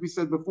sefer, just like we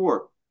said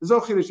before. There's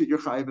no chiddush that you're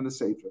chayiv in the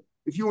sefer.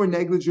 If you were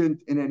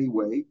negligent in any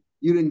way,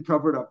 you didn't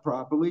cover it up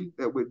properly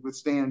that would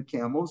withstand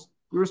camels,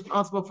 you're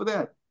responsible for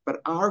that.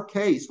 But our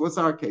case, what's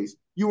our case?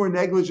 You were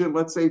negligent,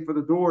 let's say, for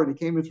the door, and he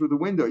came in through the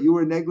window. You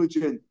were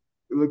negligent,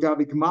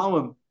 Gabi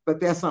Kamalim, but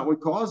that's not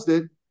what caused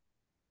it.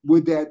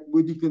 Would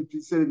you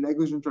consider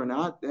negligent or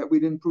not? That we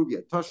didn't prove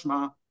yet.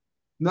 Tashma,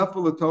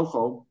 nafal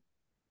tocho.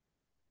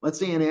 Let's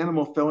say an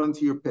animal fell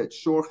into your pit.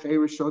 Shor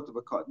cherish shot of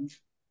a cotton.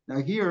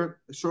 Now here,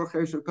 the shor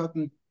cherish of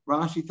cotton,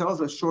 Rashi tells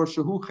us shor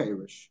shahu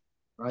cherish,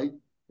 right?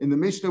 In the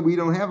Mishnah, we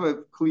don't have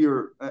a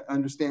clear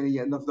understanding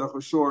yet.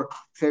 Nafdach shor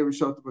cherish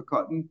shot of a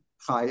cotton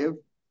chayev,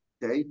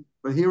 okay?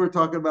 But here we're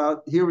talking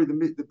about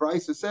the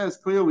Brisa says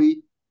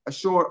clearly a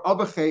shor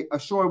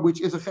which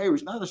is a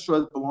cherish, not a shor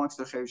that belongs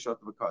to a cherish shot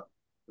of a cotton.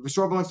 If a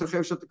shor belongs to a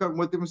cherish shot of a cotton,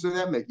 what difference does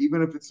that make?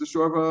 Even if it's the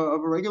shor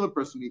of a regular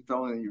person who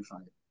fell in your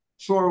chayev.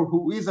 Shor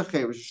who is a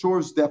cherish, shor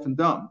is deaf and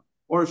dumb,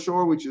 or a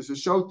shor which is a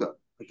shota,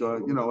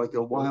 like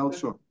a wild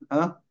shor.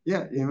 Huh?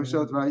 Yeah,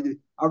 shota, right?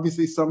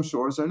 Obviously, some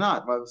shores are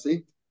not,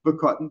 obviously, but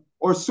cotton,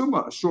 or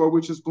suma, a shor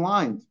which is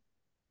blind.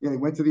 Yeah, he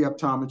went to the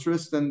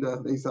optometrist and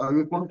they saw he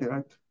was blind,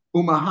 right?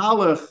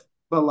 Umahalach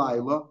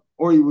balayla,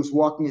 or he was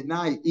walking at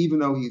night, even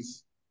though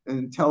he's an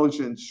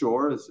intelligent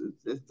shor, as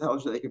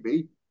intelligent they can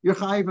be. You're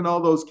chayiv in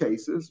all those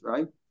cases,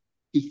 right?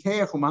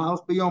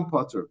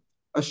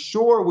 A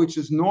shor which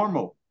is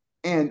normal.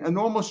 And a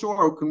normal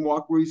shore can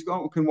watch where he's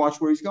going.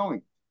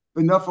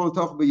 But nafal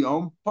toch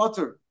b'yom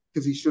potter,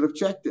 because he should have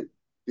checked it.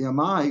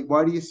 V'amai,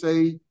 why do you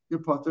say you're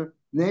potter?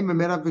 Name a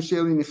merav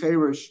v'sheli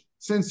necherish.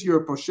 Since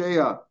you're a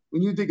poshea,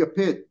 when you dig a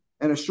pit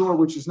and a shore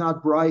which is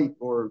not bright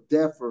or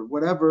deaf or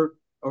whatever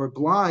or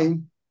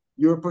blind,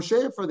 you're a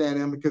poshea for that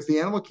animal because the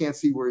animal can't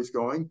see where he's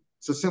going.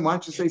 So why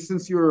don't you say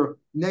since you're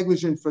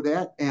negligent for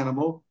that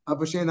animal,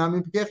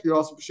 you're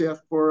also poshea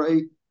for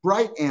a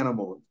bright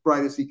animal, as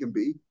bright as he can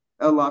be.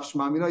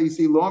 You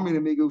see, you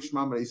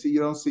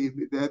don't see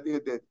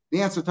that.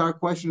 The answer to our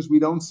question is we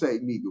don't say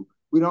migu.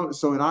 We don't.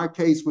 So in our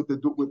case with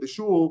the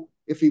shul,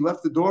 if he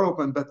left the door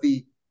open, but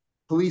the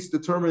police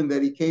determined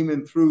that he came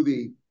in through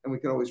and we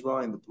can always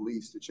rely on the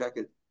police to check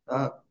it.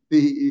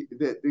 He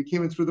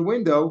came in through the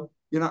window.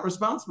 You're not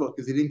responsible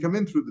because he didn't come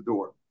in through the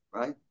door,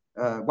 right?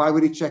 Why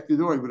would he check the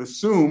door? He would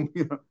assume.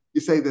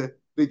 You say the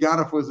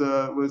Ganef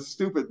was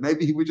stupid.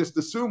 Maybe he would just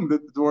assume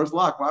that the door is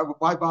locked.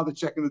 Why bother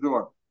checking the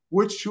door?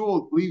 Which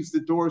shul leaves the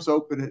doors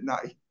open at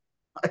night?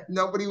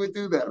 Nobody would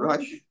do that, right?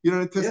 You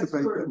don't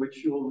anticipate that. Which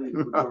shul leaves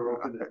the door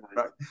open at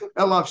night?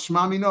 Elav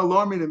shmami no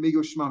lormin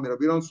amigo shmami.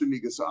 We don't say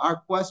miga. So our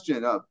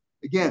question of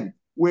again,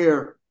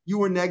 where you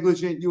were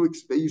negligent,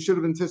 you should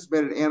have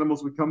anticipated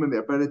animals would come in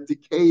there, but it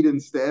decayed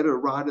instead,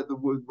 or the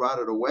wood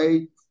rotted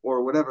away,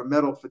 or whatever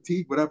metal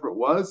fatigue, whatever it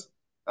was.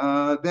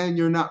 Then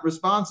you're not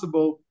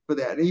responsible for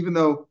that. And even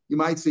though you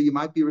might say you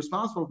might be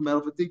responsible for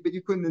metal fatigue, but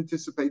you couldn't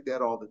anticipate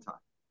that all the time.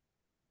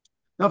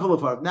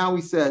 Now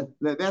we said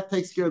that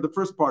takes care of the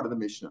first part of the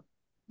Mishnah,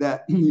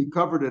 that you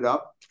covered it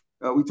up.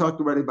 We talked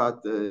already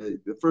about the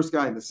first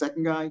guy and the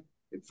second guy.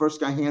 The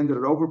first guy handed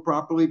it over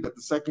properly, but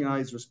the second guy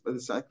is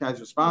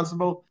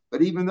responsible.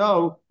 But even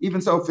so,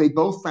 if they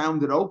both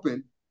found it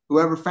open,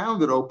 whoever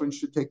found it open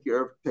should take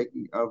care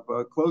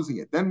of closing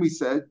it. Then we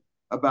said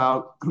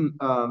about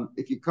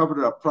if you covered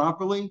it up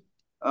properly,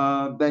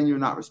 then you're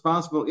not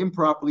responsible.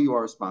 Improperly, you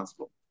are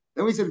responsible.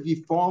 Then we said if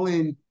you fall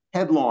in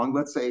headlong,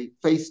 let's say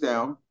face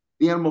down,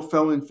 the animal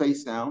fell in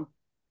face down,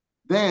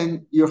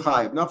 then you're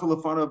chayiv. Nafal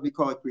lefanav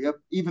mikol kriya,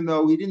 even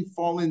though he didn't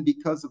fall in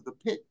because of the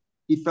pit.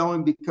 He fell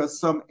in because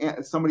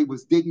somebody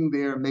was digging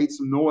there, made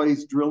some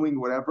noise, drilling,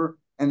 whatever,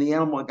 and the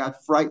animal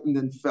got frightened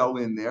and fell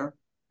in there.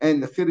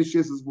 And the chiddush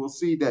is we'll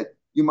see that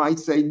you might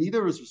say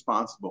neither is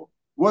responsible.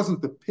 It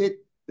wasn't the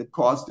pit that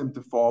caused him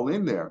to fall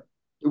in there.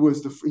 It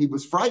was he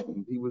was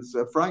frightened. He was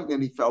frightened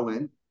and he fell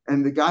in.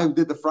 And the guy who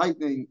did the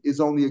frightening is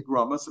only a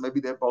grumma, so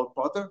maybe they're both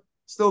potter.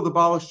 Still, the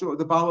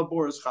bala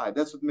bor is chayiv.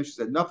 That's what the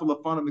Mishnah said. Nafal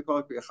lefanav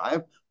mikol kriya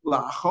chayiv.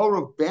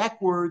 La'achorov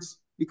backwards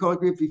mikol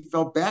kriya. If he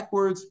fell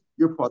backwards,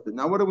 you're potter.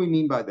 Now, what do we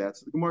mean by that?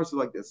 So the Gemara says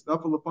like this: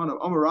 Nafal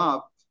lefanav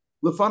amarav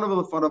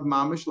lefanav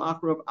mamish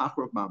la'achorov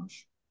achorov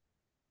mamish.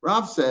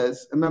 Rav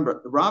says,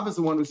 remember, Rav is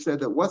the one who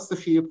said that what's the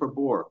chiyuv for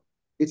bor?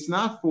 It's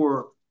not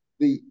for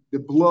the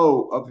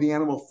blow of the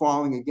animal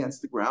falling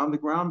against the ground. The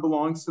ground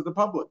belongs to the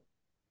public,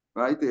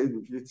 right?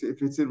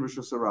 If it's in Rosh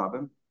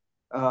Hashanah,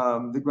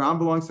 the ground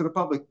belongs to the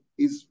public.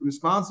 He's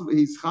responsible.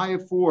 He's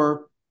chayav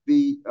for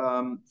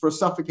for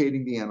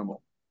suffocating the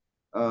animal.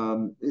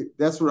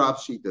 That's what Rav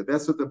Shita.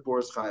 That's what the bor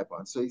is chayav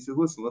on. So he says,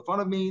 listen,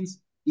 lefanav means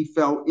he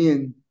fell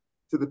in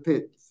to the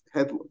pit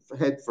head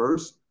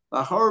first.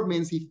 Laharav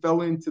means he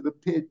fell into the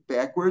pit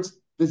backwards.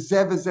 The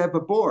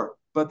zev bor,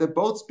 but they're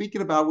both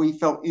speaking about where he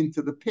fell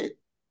into the pit.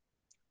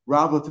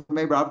 Rav goes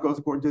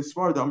according to his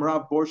Svardim.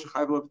 Rav bor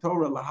shechayav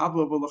Torah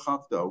lahavlo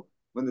v'lachavdo.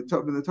 When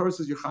the Torah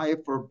says you're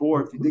chayav for a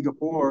bor, if you dig a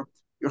bor,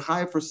 you're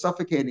chayav for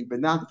suffocating, but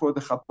not for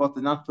the chapot,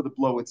 not for the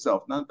blow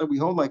itself. Not that we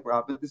hold like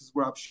Rav, but this is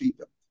Rav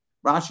Shita.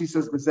 Rashi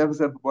says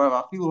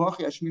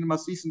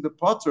the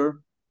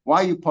potter.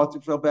 Why you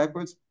potter fell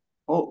backwards?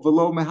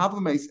 V'lo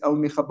mehavlemes el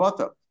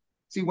michabota.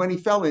 See, when he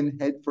fell in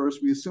head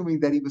first, we're assuming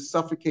that he was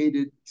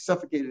suffocated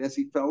as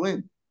he fell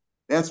in.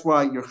 That's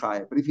why you're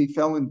chayav. But if he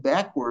fell in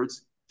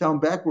backwards,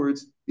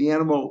 the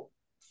animal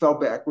fell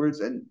backwards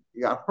and he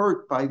got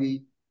hurt by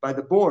the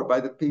bor.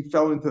 He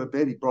fell into the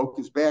bed, he broke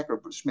his back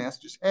or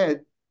smashed his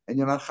head, and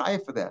you're not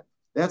chayav for that.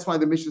 That's why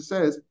the Mishnah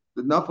says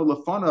the nafal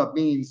lefanav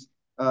means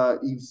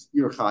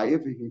you're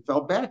chayav. If he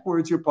fell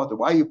backwards, you're potter.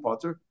 Why are you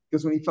potter?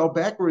 Because when he fell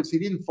backwards, he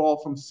didn't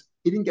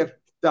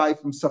die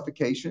from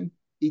suffocation.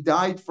 He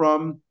died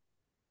from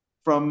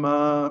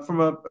a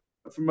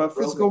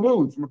physical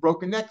wound, from a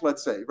broken neck,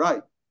 let's say,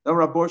 right?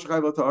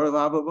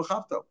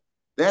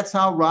 That's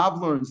how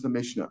Rav learns the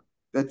Mishnah.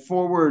 That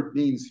forward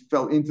means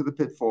fell into the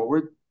pit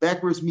forward.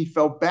 Backwards means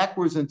fell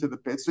backwards into the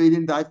pit, so he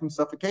didn't die from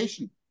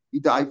suffocation. He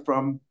died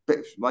from,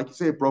 like you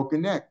say, a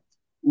broken neck.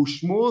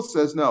 Shmuel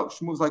says no.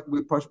 Shmuel's like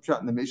we push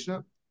shot in the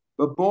Mishnah.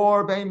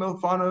 Bebor bein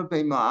milafanav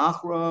bein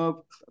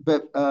ma'achrav.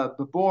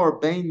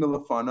 Bebor bein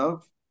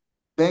milafanav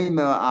bein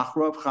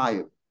ma'achrav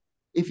chayiv.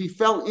 If he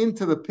fell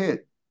into the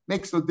pit,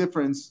 makes no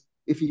difference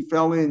if he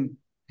fell in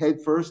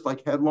head first,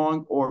 like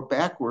headlong, or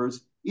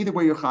backwards. Either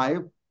way, you're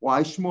chayiv.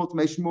 Why?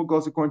 Shmuel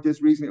goes according to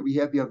his reason that we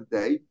had the other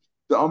day.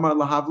 The Omar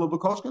lahavlo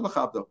v'koshken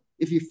lachavdo.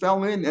 If he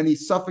fell in and he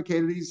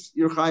suffocated,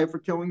 you're chayiv for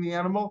killing the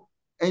animal,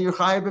 and you're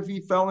chayiv if he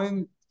fell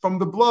in from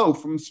the blow,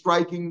 from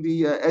striking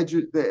the edge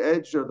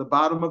or the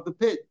bottom of the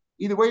pit.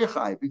 Either way, you're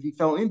chayiv. If he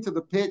fell into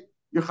the pit,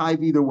 you're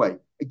chayiv either way.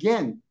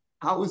 Again,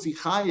 how is he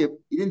chayiv?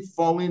 He didn't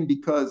fall in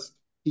because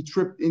he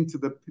tripped into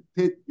the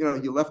pit.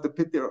 You left the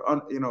pit there,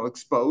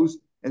 exposed,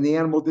 and the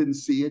animal didn't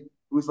see it. It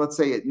was, let's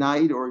say, at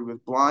night, or he was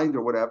blind,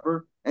 or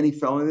whatever, and he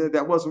fell in there.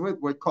 That wasn't it.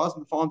 What caused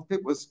him to fall into the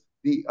pit was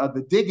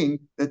the digging,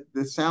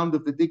 the sound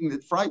of the digging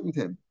that frightened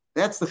him.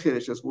 That's the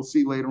chiddush, as we'll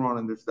see later on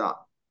in this daf,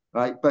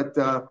 right? But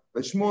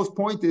Shmuel's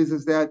point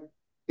is that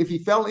if he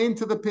fell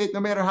into the pit, no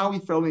matter how he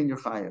fell in, you're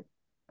chayav.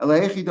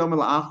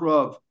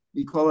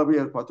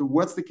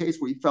 What's the case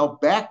where he fell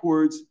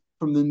backwards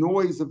from the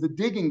noise of the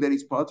digging that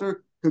he's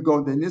potter? Could go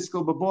into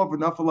niskal babor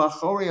v'nafal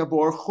achorei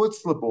abor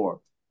chutz labor.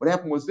 What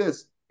happened was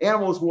this: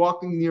 animal was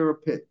walking near a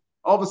pit.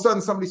 All of a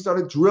sudden, somebody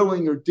started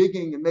drilling or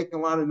digging and making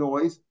a lot of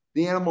noise.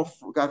 The animal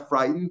got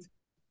frightened,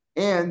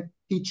 and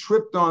he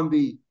tripped on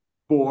the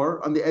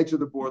bore, on the edge of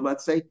the bore,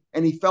 let's say,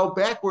 and he fell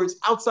backwards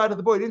outside of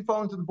the bore. He didn't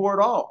fall into the bore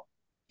at all.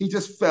 He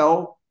just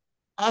fell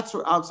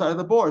outside of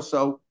the bore.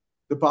 So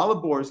the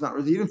bala bor is not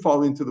really, he didn't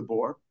fall into the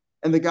bore.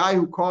 And the guy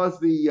who caused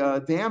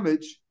the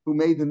damage, who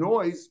made the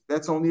noise,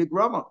 that's only a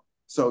grumma.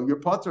 So you're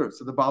potter.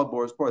 So the bala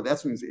bor is poor.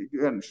 That's when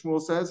again,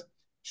 Shmuel says,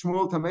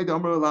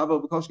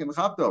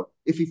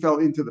 if he fell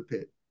into the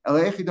pit.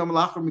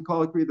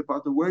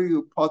 Where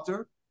you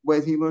potter,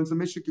 where he learns the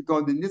Mishnah could go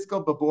in the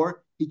niskal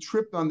babor, he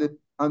tripped on the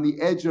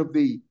edge of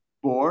the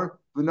bore,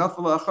 and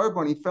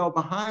he fell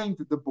behind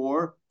the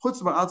bore,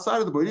 outside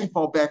of the bore. He didn't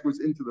fall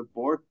backwards into the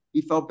bore,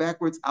 he fell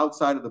backwards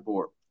outside of the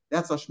bore.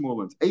 That's how Shmuel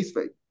learns.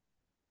 Eisvei.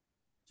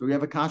 So we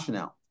have a kasha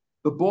now.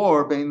 The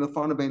bore bein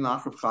lefana bein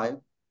lachrav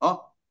chayiv.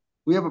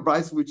 We have a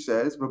brayso which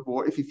says,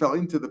 if he fell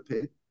into the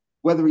pit,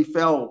 whether he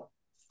fell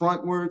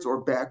frontwards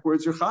or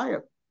backwards, you're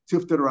chayav.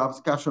 Tifta Rav's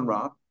kasha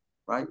Rav,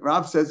 right?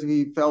 Rav says if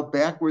he fell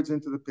backwards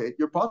into the pit,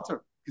 you're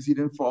potter because he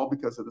didn't fall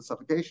because of the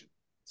suffocation.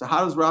 So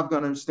how does Rav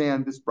going to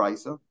understand this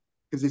brisa?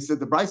 Because he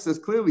said the brisa says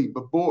clearly,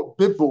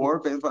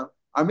 bibor.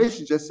 Our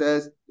mission just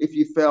says if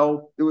you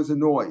fell, there was a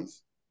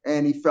noise,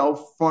 and he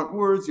fell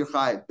frontwards, you're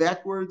chayav.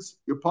 Backwards,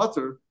 you're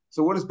putter.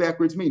 So what does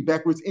backwards mean?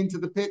 Backwards into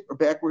the pit or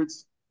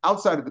backwards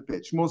outside of the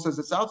pit? Shmuel says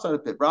it's outside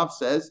of the pit. Rav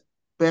says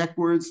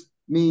backwards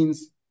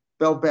means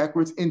fell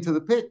backwards into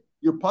the pit.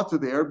 You're putter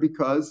there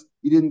because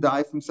he didn't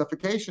die from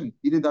suffocation.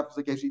 He didn't die from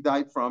suffocation. He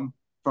died from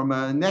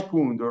a neck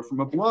wound or from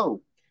a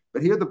blow.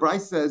 But here the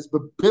Bryce says,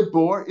 "But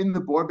bibor in the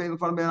bor bein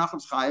lefan bein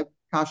acham chayav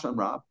kashan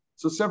Rav."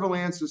 So several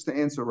answers to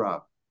answer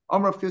Rav.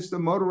 Amrav Chisda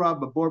motor Rav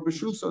bibor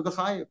b'shusa the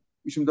chayav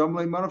mishum dam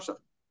lei manav.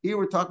 Here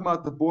we're talking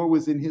about the bor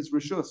was in his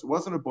rishus. It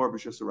wasn't a bor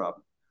b'shus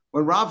Rav.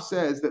 When Rav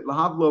says that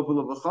lahavlo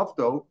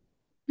v'lavachavto,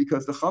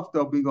 because the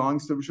chavto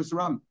belongs to rishus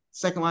Rav.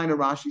 Second line of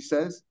Rashi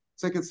says.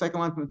 Second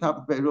line from the top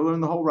of the page. We'll learn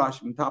the whole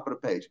Rashi from the top of the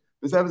page.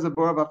 The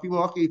bor of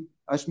afilu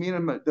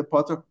ashmina the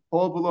potter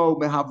whole below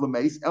mehav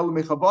lemeis el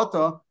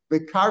mechabota. The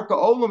karka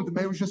olam, the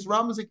Merushas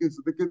Ramazik,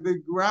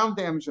 the ground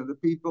damage of the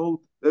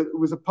people, it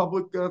was a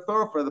public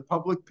thoroughfare, the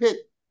public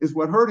pit is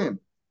what hurt him.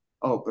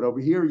 Oh, but over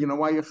here, you know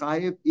why you're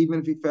chayiv? Even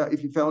if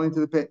he fell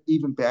into the pit,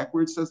 even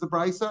backwards, says the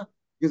Brisa,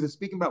 because it's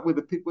speaking about where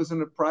the pit was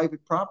in a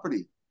private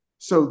property.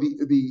 So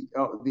the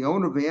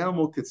owner of the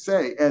animal could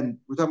say, and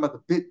we're talking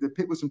about the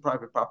pit was in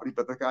private property,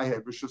 but the guy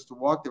had rishus to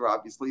walk there.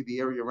 Obviously,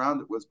 the area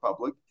around it was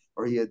public,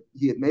 or he had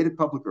made it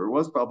public, or it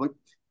was public.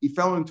 He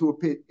fell into a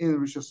pit in the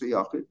rishus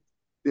yachid.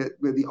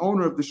 Where the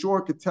owner of the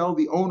shore could tell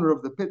the owner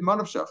of the pit,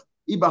 manavshach,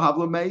 iba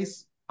havla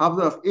meis,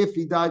 havla, if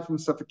he died from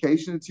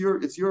suffocation, it's your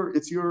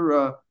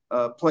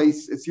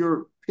place, it's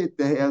your pit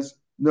that has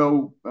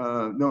no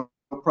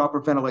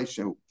proper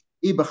ventilation.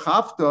 Iba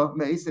chafta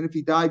meis, and if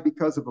he died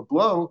because of a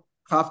blow,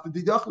 chafta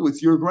didachu,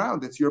 it's your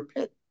ground, it's your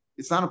pit.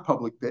 It's not a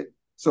public pit.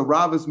 So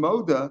Rav is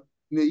moda,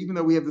 even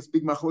though we have this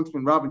big machlokes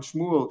between Rav and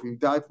Shmuel, if he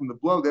died from the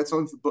blow, that's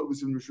only if the blow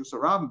was in Rishus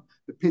Harabim.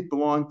 The pit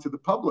belonged to the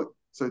public.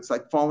 So it's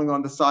like falling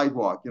on the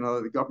sidewalk. You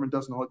know, the government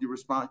doesn't hold you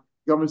responsible.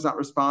 Government's not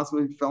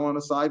responsible if you fell on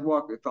a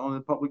sidewalk, if you fell on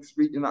a public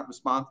street, you're not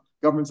responsible.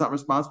 Government's not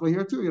responsible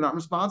here too. You're not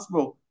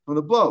responsible for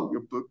the blow.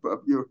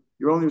 You're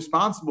only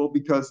responsible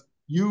because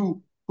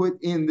you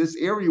put in this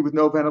area with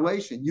no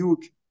ventilation.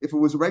 If it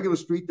was a regular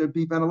street, there'd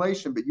be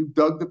ventilation, but you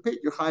dug the pit,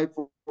 you're high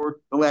for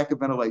the lack of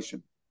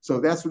ventilation. So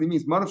that's what he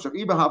means.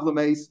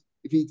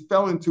 If he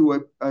fell into a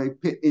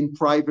pit in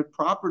private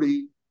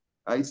property,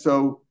 right?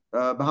 So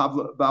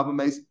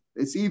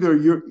it's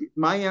either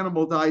my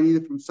animal died either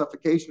from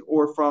suffocation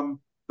or from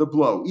the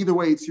blow. Either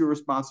way, it's your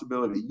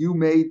responsibility. You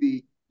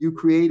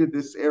created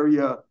this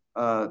area,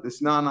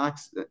 this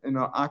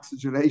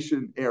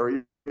non-oxygenation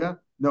area,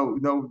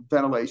 no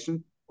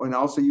ventilation, and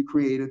also you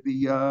created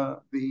the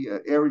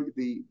area,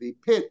 the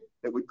pit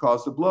that would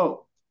cause the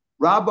blow.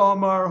 Here's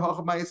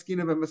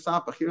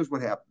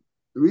what happened.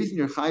 The reason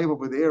you're chayiv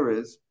over there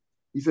is,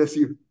 he says,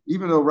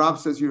 even though Rab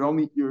says if you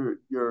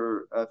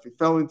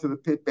fell into the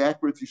pit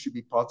backwards, you should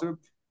be potter.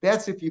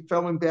 That's if you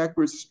fell in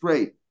backwards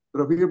straight.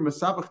 But over here,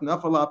 Masabach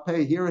Nafala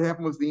Pei, here it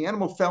happened was the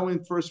animal fell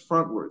in first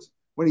frontwards.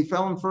 When he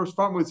fell in first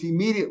frontwards, he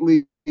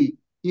immediately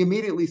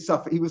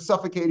suffered. He was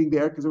suffocating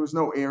there because there was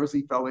no air as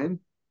he fell in.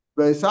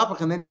 But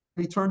and then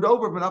he turned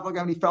over,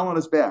 and he fell on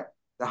his back.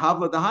 The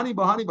Havla, the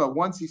Haniba,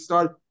 once he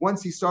started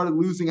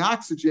losing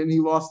oxygen, he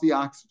lost the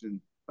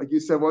oxygen. Like you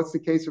said, what's the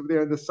case over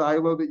there in the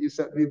silo that you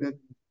sent me?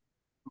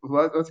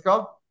 What's it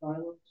called?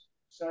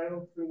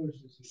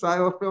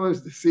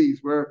 Silofiller's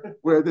disease, where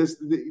there's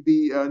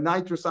the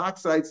nitrous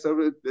oxide,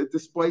 so it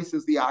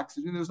displaces the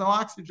oxygen. There's no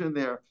oxygen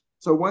there.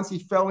 So once he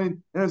fell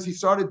in, and as he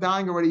started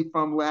dying already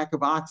from lack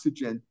of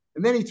oxygen,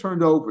 and then he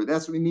turned over.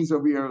 That's what he means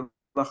over here.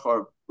 A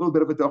little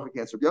bit of a docha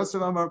cancer. Look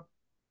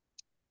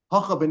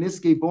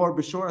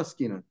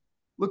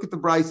at the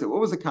brisa. What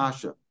was the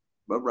kasha?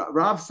 But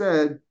Rav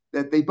said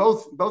that they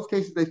both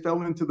cases they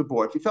fell into the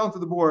bore. If he fell into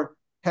the bore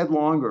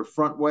headlong or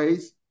front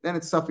ways, then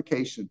it's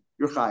suffocation.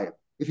 You're chayiv.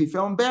 If he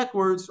fell in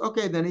backwards,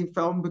 okay, then he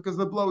fell because of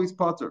the blow, he's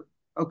potter.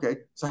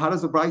 Okay, so how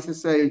does the brisa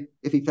say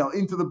if he fell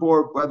into the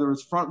bore, whether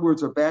it's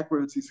frontwards or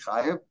backwards, he's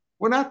chayiv?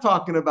 We're not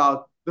talking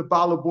about the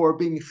bala bore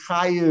being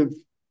chayiv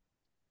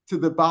to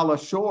the bala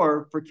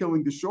shore for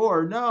killing the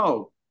shore.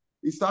 No,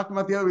 he's talking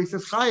about the other. He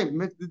says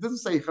chayiv. It doesn't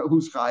say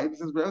who's chayiv. It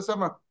says we're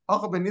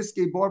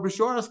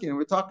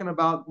talking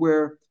about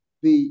where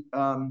the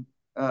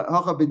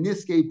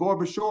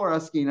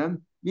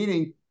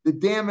meaning the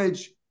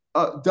damage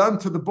done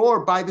to the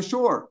boar by the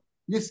shore.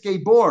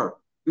 Niske boar,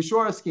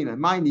 b'shor askina.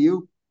 Mind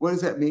you, what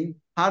does that mean?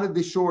 How did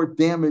the shore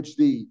damage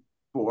the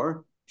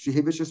boar?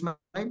 The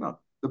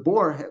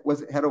boar had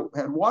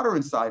water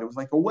inside. It was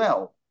like a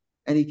well,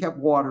 and he kept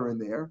water in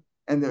there,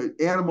 and the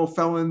animal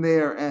fell in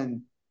there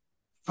and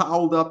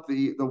fouled up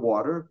the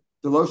water.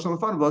 The lotion of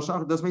fun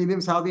doesn't mean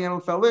it's how the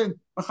animal fell in.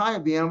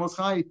 The animal's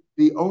chayiv.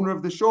 The owner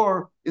of the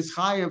shore is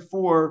chayiv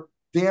for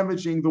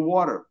damaging the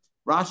water.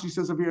 Rashi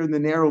says over here in the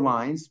narrow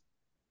lines.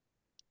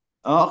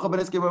 Again, if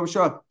it's in the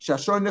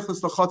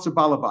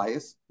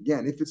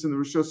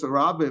Rishus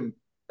Harabim,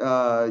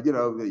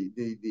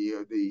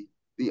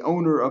 the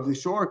owner of the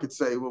shore could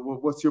say, well,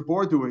 what's your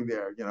board doing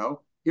there?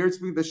 Here it's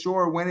the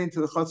shore went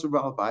into the Chatzar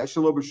Baal Bayis,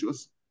 Shelo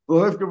B'Shus,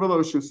 V'lo Hifker V'lo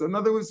Shus. In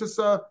other words, this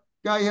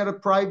guy had a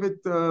private,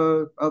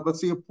 let's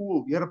say a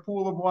pool. He had a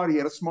pool of water. He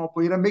had a small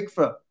pool. He had a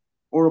mikveh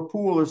or a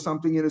pool or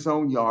something in his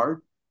own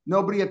yard.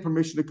 Nobody had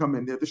permission to come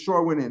in there. The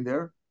shore went in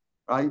there,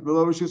 right?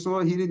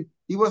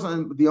 He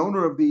wasn't the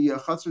owner of the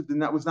Chatzar,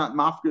 and that was not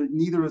mafker,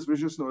 neither his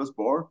Rishus nor his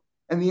bor.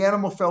 And the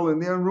animal fell in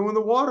there and ruined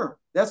the water.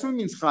 That's what it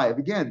means chayiv.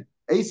 Again,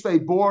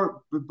 Eisvei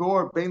bor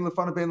bein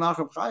lefana bein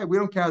lachav chayiv. We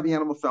don't care how the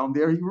animal fell in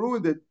there. He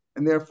ruined it,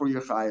 and therefore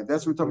you're chayiv.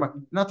 That's what we're talking about.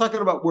 We're not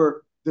talking about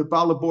where the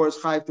Baal Habor is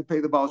chayiv to pay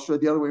the Baal Shor.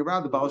 The other way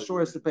around, the Baal Shor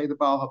has to pay the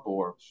Baal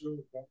Habor.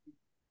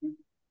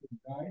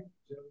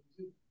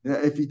 Yeah,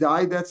 if he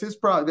died, that's his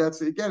problem. That's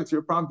again, it's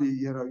your problem.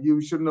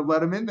 You shouldn't have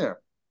let him in there.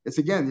 It's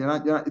again, you're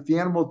not. If the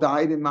animal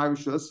died in my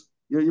rishus,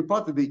 you're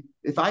part of the.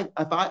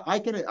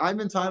 I'm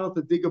entitled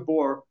to dig a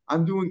bore.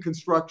 I'm doing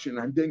construction.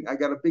 I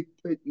got a big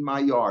pit in my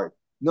yard.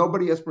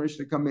 Nobody has permission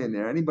to come in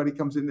there. Anybody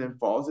comes in there and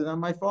falls, it's not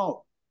my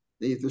fault.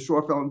 If the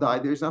shore fell and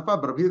died, there's not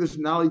fault. But up here,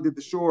 not only did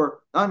the shore,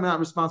 I'm not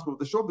responsible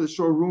for the shore, but the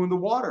shore ruined the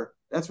water.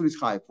 That's what he's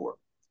chayav for.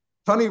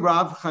 Tani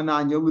Rav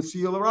Chananya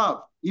Lucia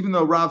Rav. Even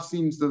though Rav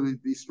seems the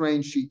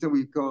strange shita,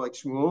 we go like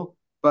Shmuel,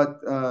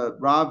 but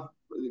Rav,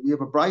 we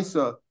have a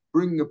brisa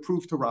bringing a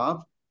proof to Rav.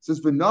 It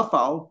says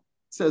v'nafal.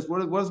 It says what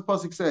does the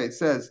pasuk say? It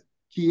says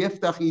ki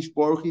yiftach ish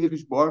bor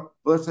ish bor.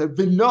 But it says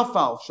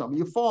v'nafal sham.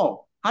 You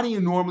fall. How do you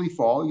normally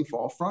fall? You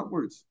fall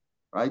frontwards,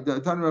 right? The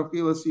Tani Rav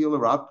Lucia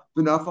Rav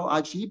v'nafal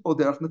ad sheipol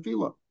derech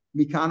nefila.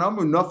 Mikan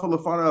amru nafal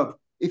lefanav.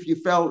 If you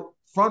fell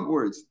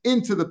frontwards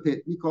into the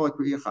pit, we call it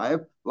kriya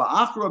chayev.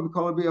 La'achra we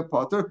call it kriya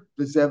potter.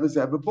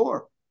 V'zev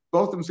bor.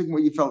 Both of them saying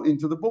well, you fell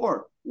into the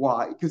bore.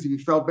 Why? Because if you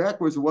fell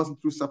backwards, it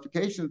wasn't through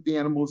suffocation that the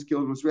animal was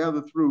killed, it was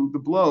rather through the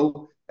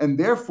blow, and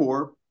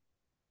therefore,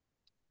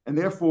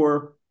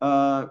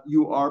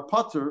 you are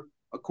potter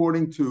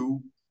according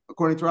to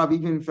Rav,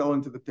 even if you fell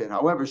into the pit.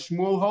 However,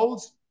 Shmuel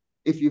holds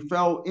if you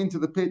fell into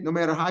the pit, no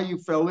matter how you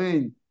fell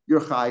in,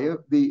 you're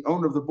chayev. The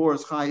owner of the bore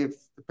is chayev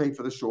to pay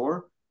for the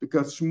shore,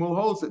 because Shmuel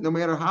holds that no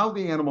matter how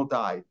the animal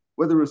died,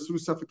 whether it was through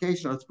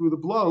suffocation or through the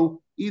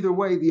blow, either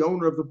way, the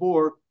owner of the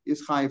bore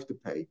is chayiv to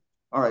pay.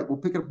 All right, we'll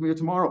pick it up from here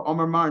tomorrow.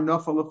 Omar Mar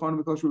Nafal Lefan,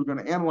 because we're going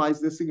to analyze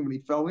this thing. When he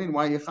fell in,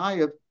 why you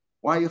chayiv?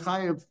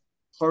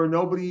 Or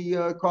nobody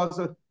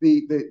caused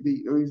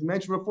he's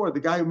mentioned before, the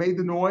guy who made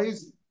the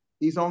noise,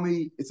 it's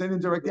an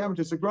indirect damage,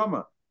 it's a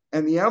grama.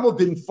 And the animal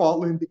didn't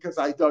fall in because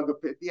I dug a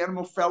pit. The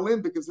animal fell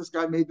in because this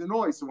guy made the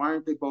noise. So why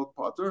aren't they both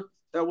potter?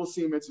 That we'll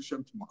see Mitzvah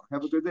Shem tomorrow.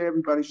 Have a good day,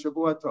 everybody.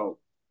 Shavua Tov.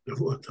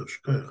 Shavua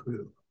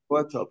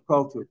Tov.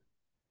 Kol Tov.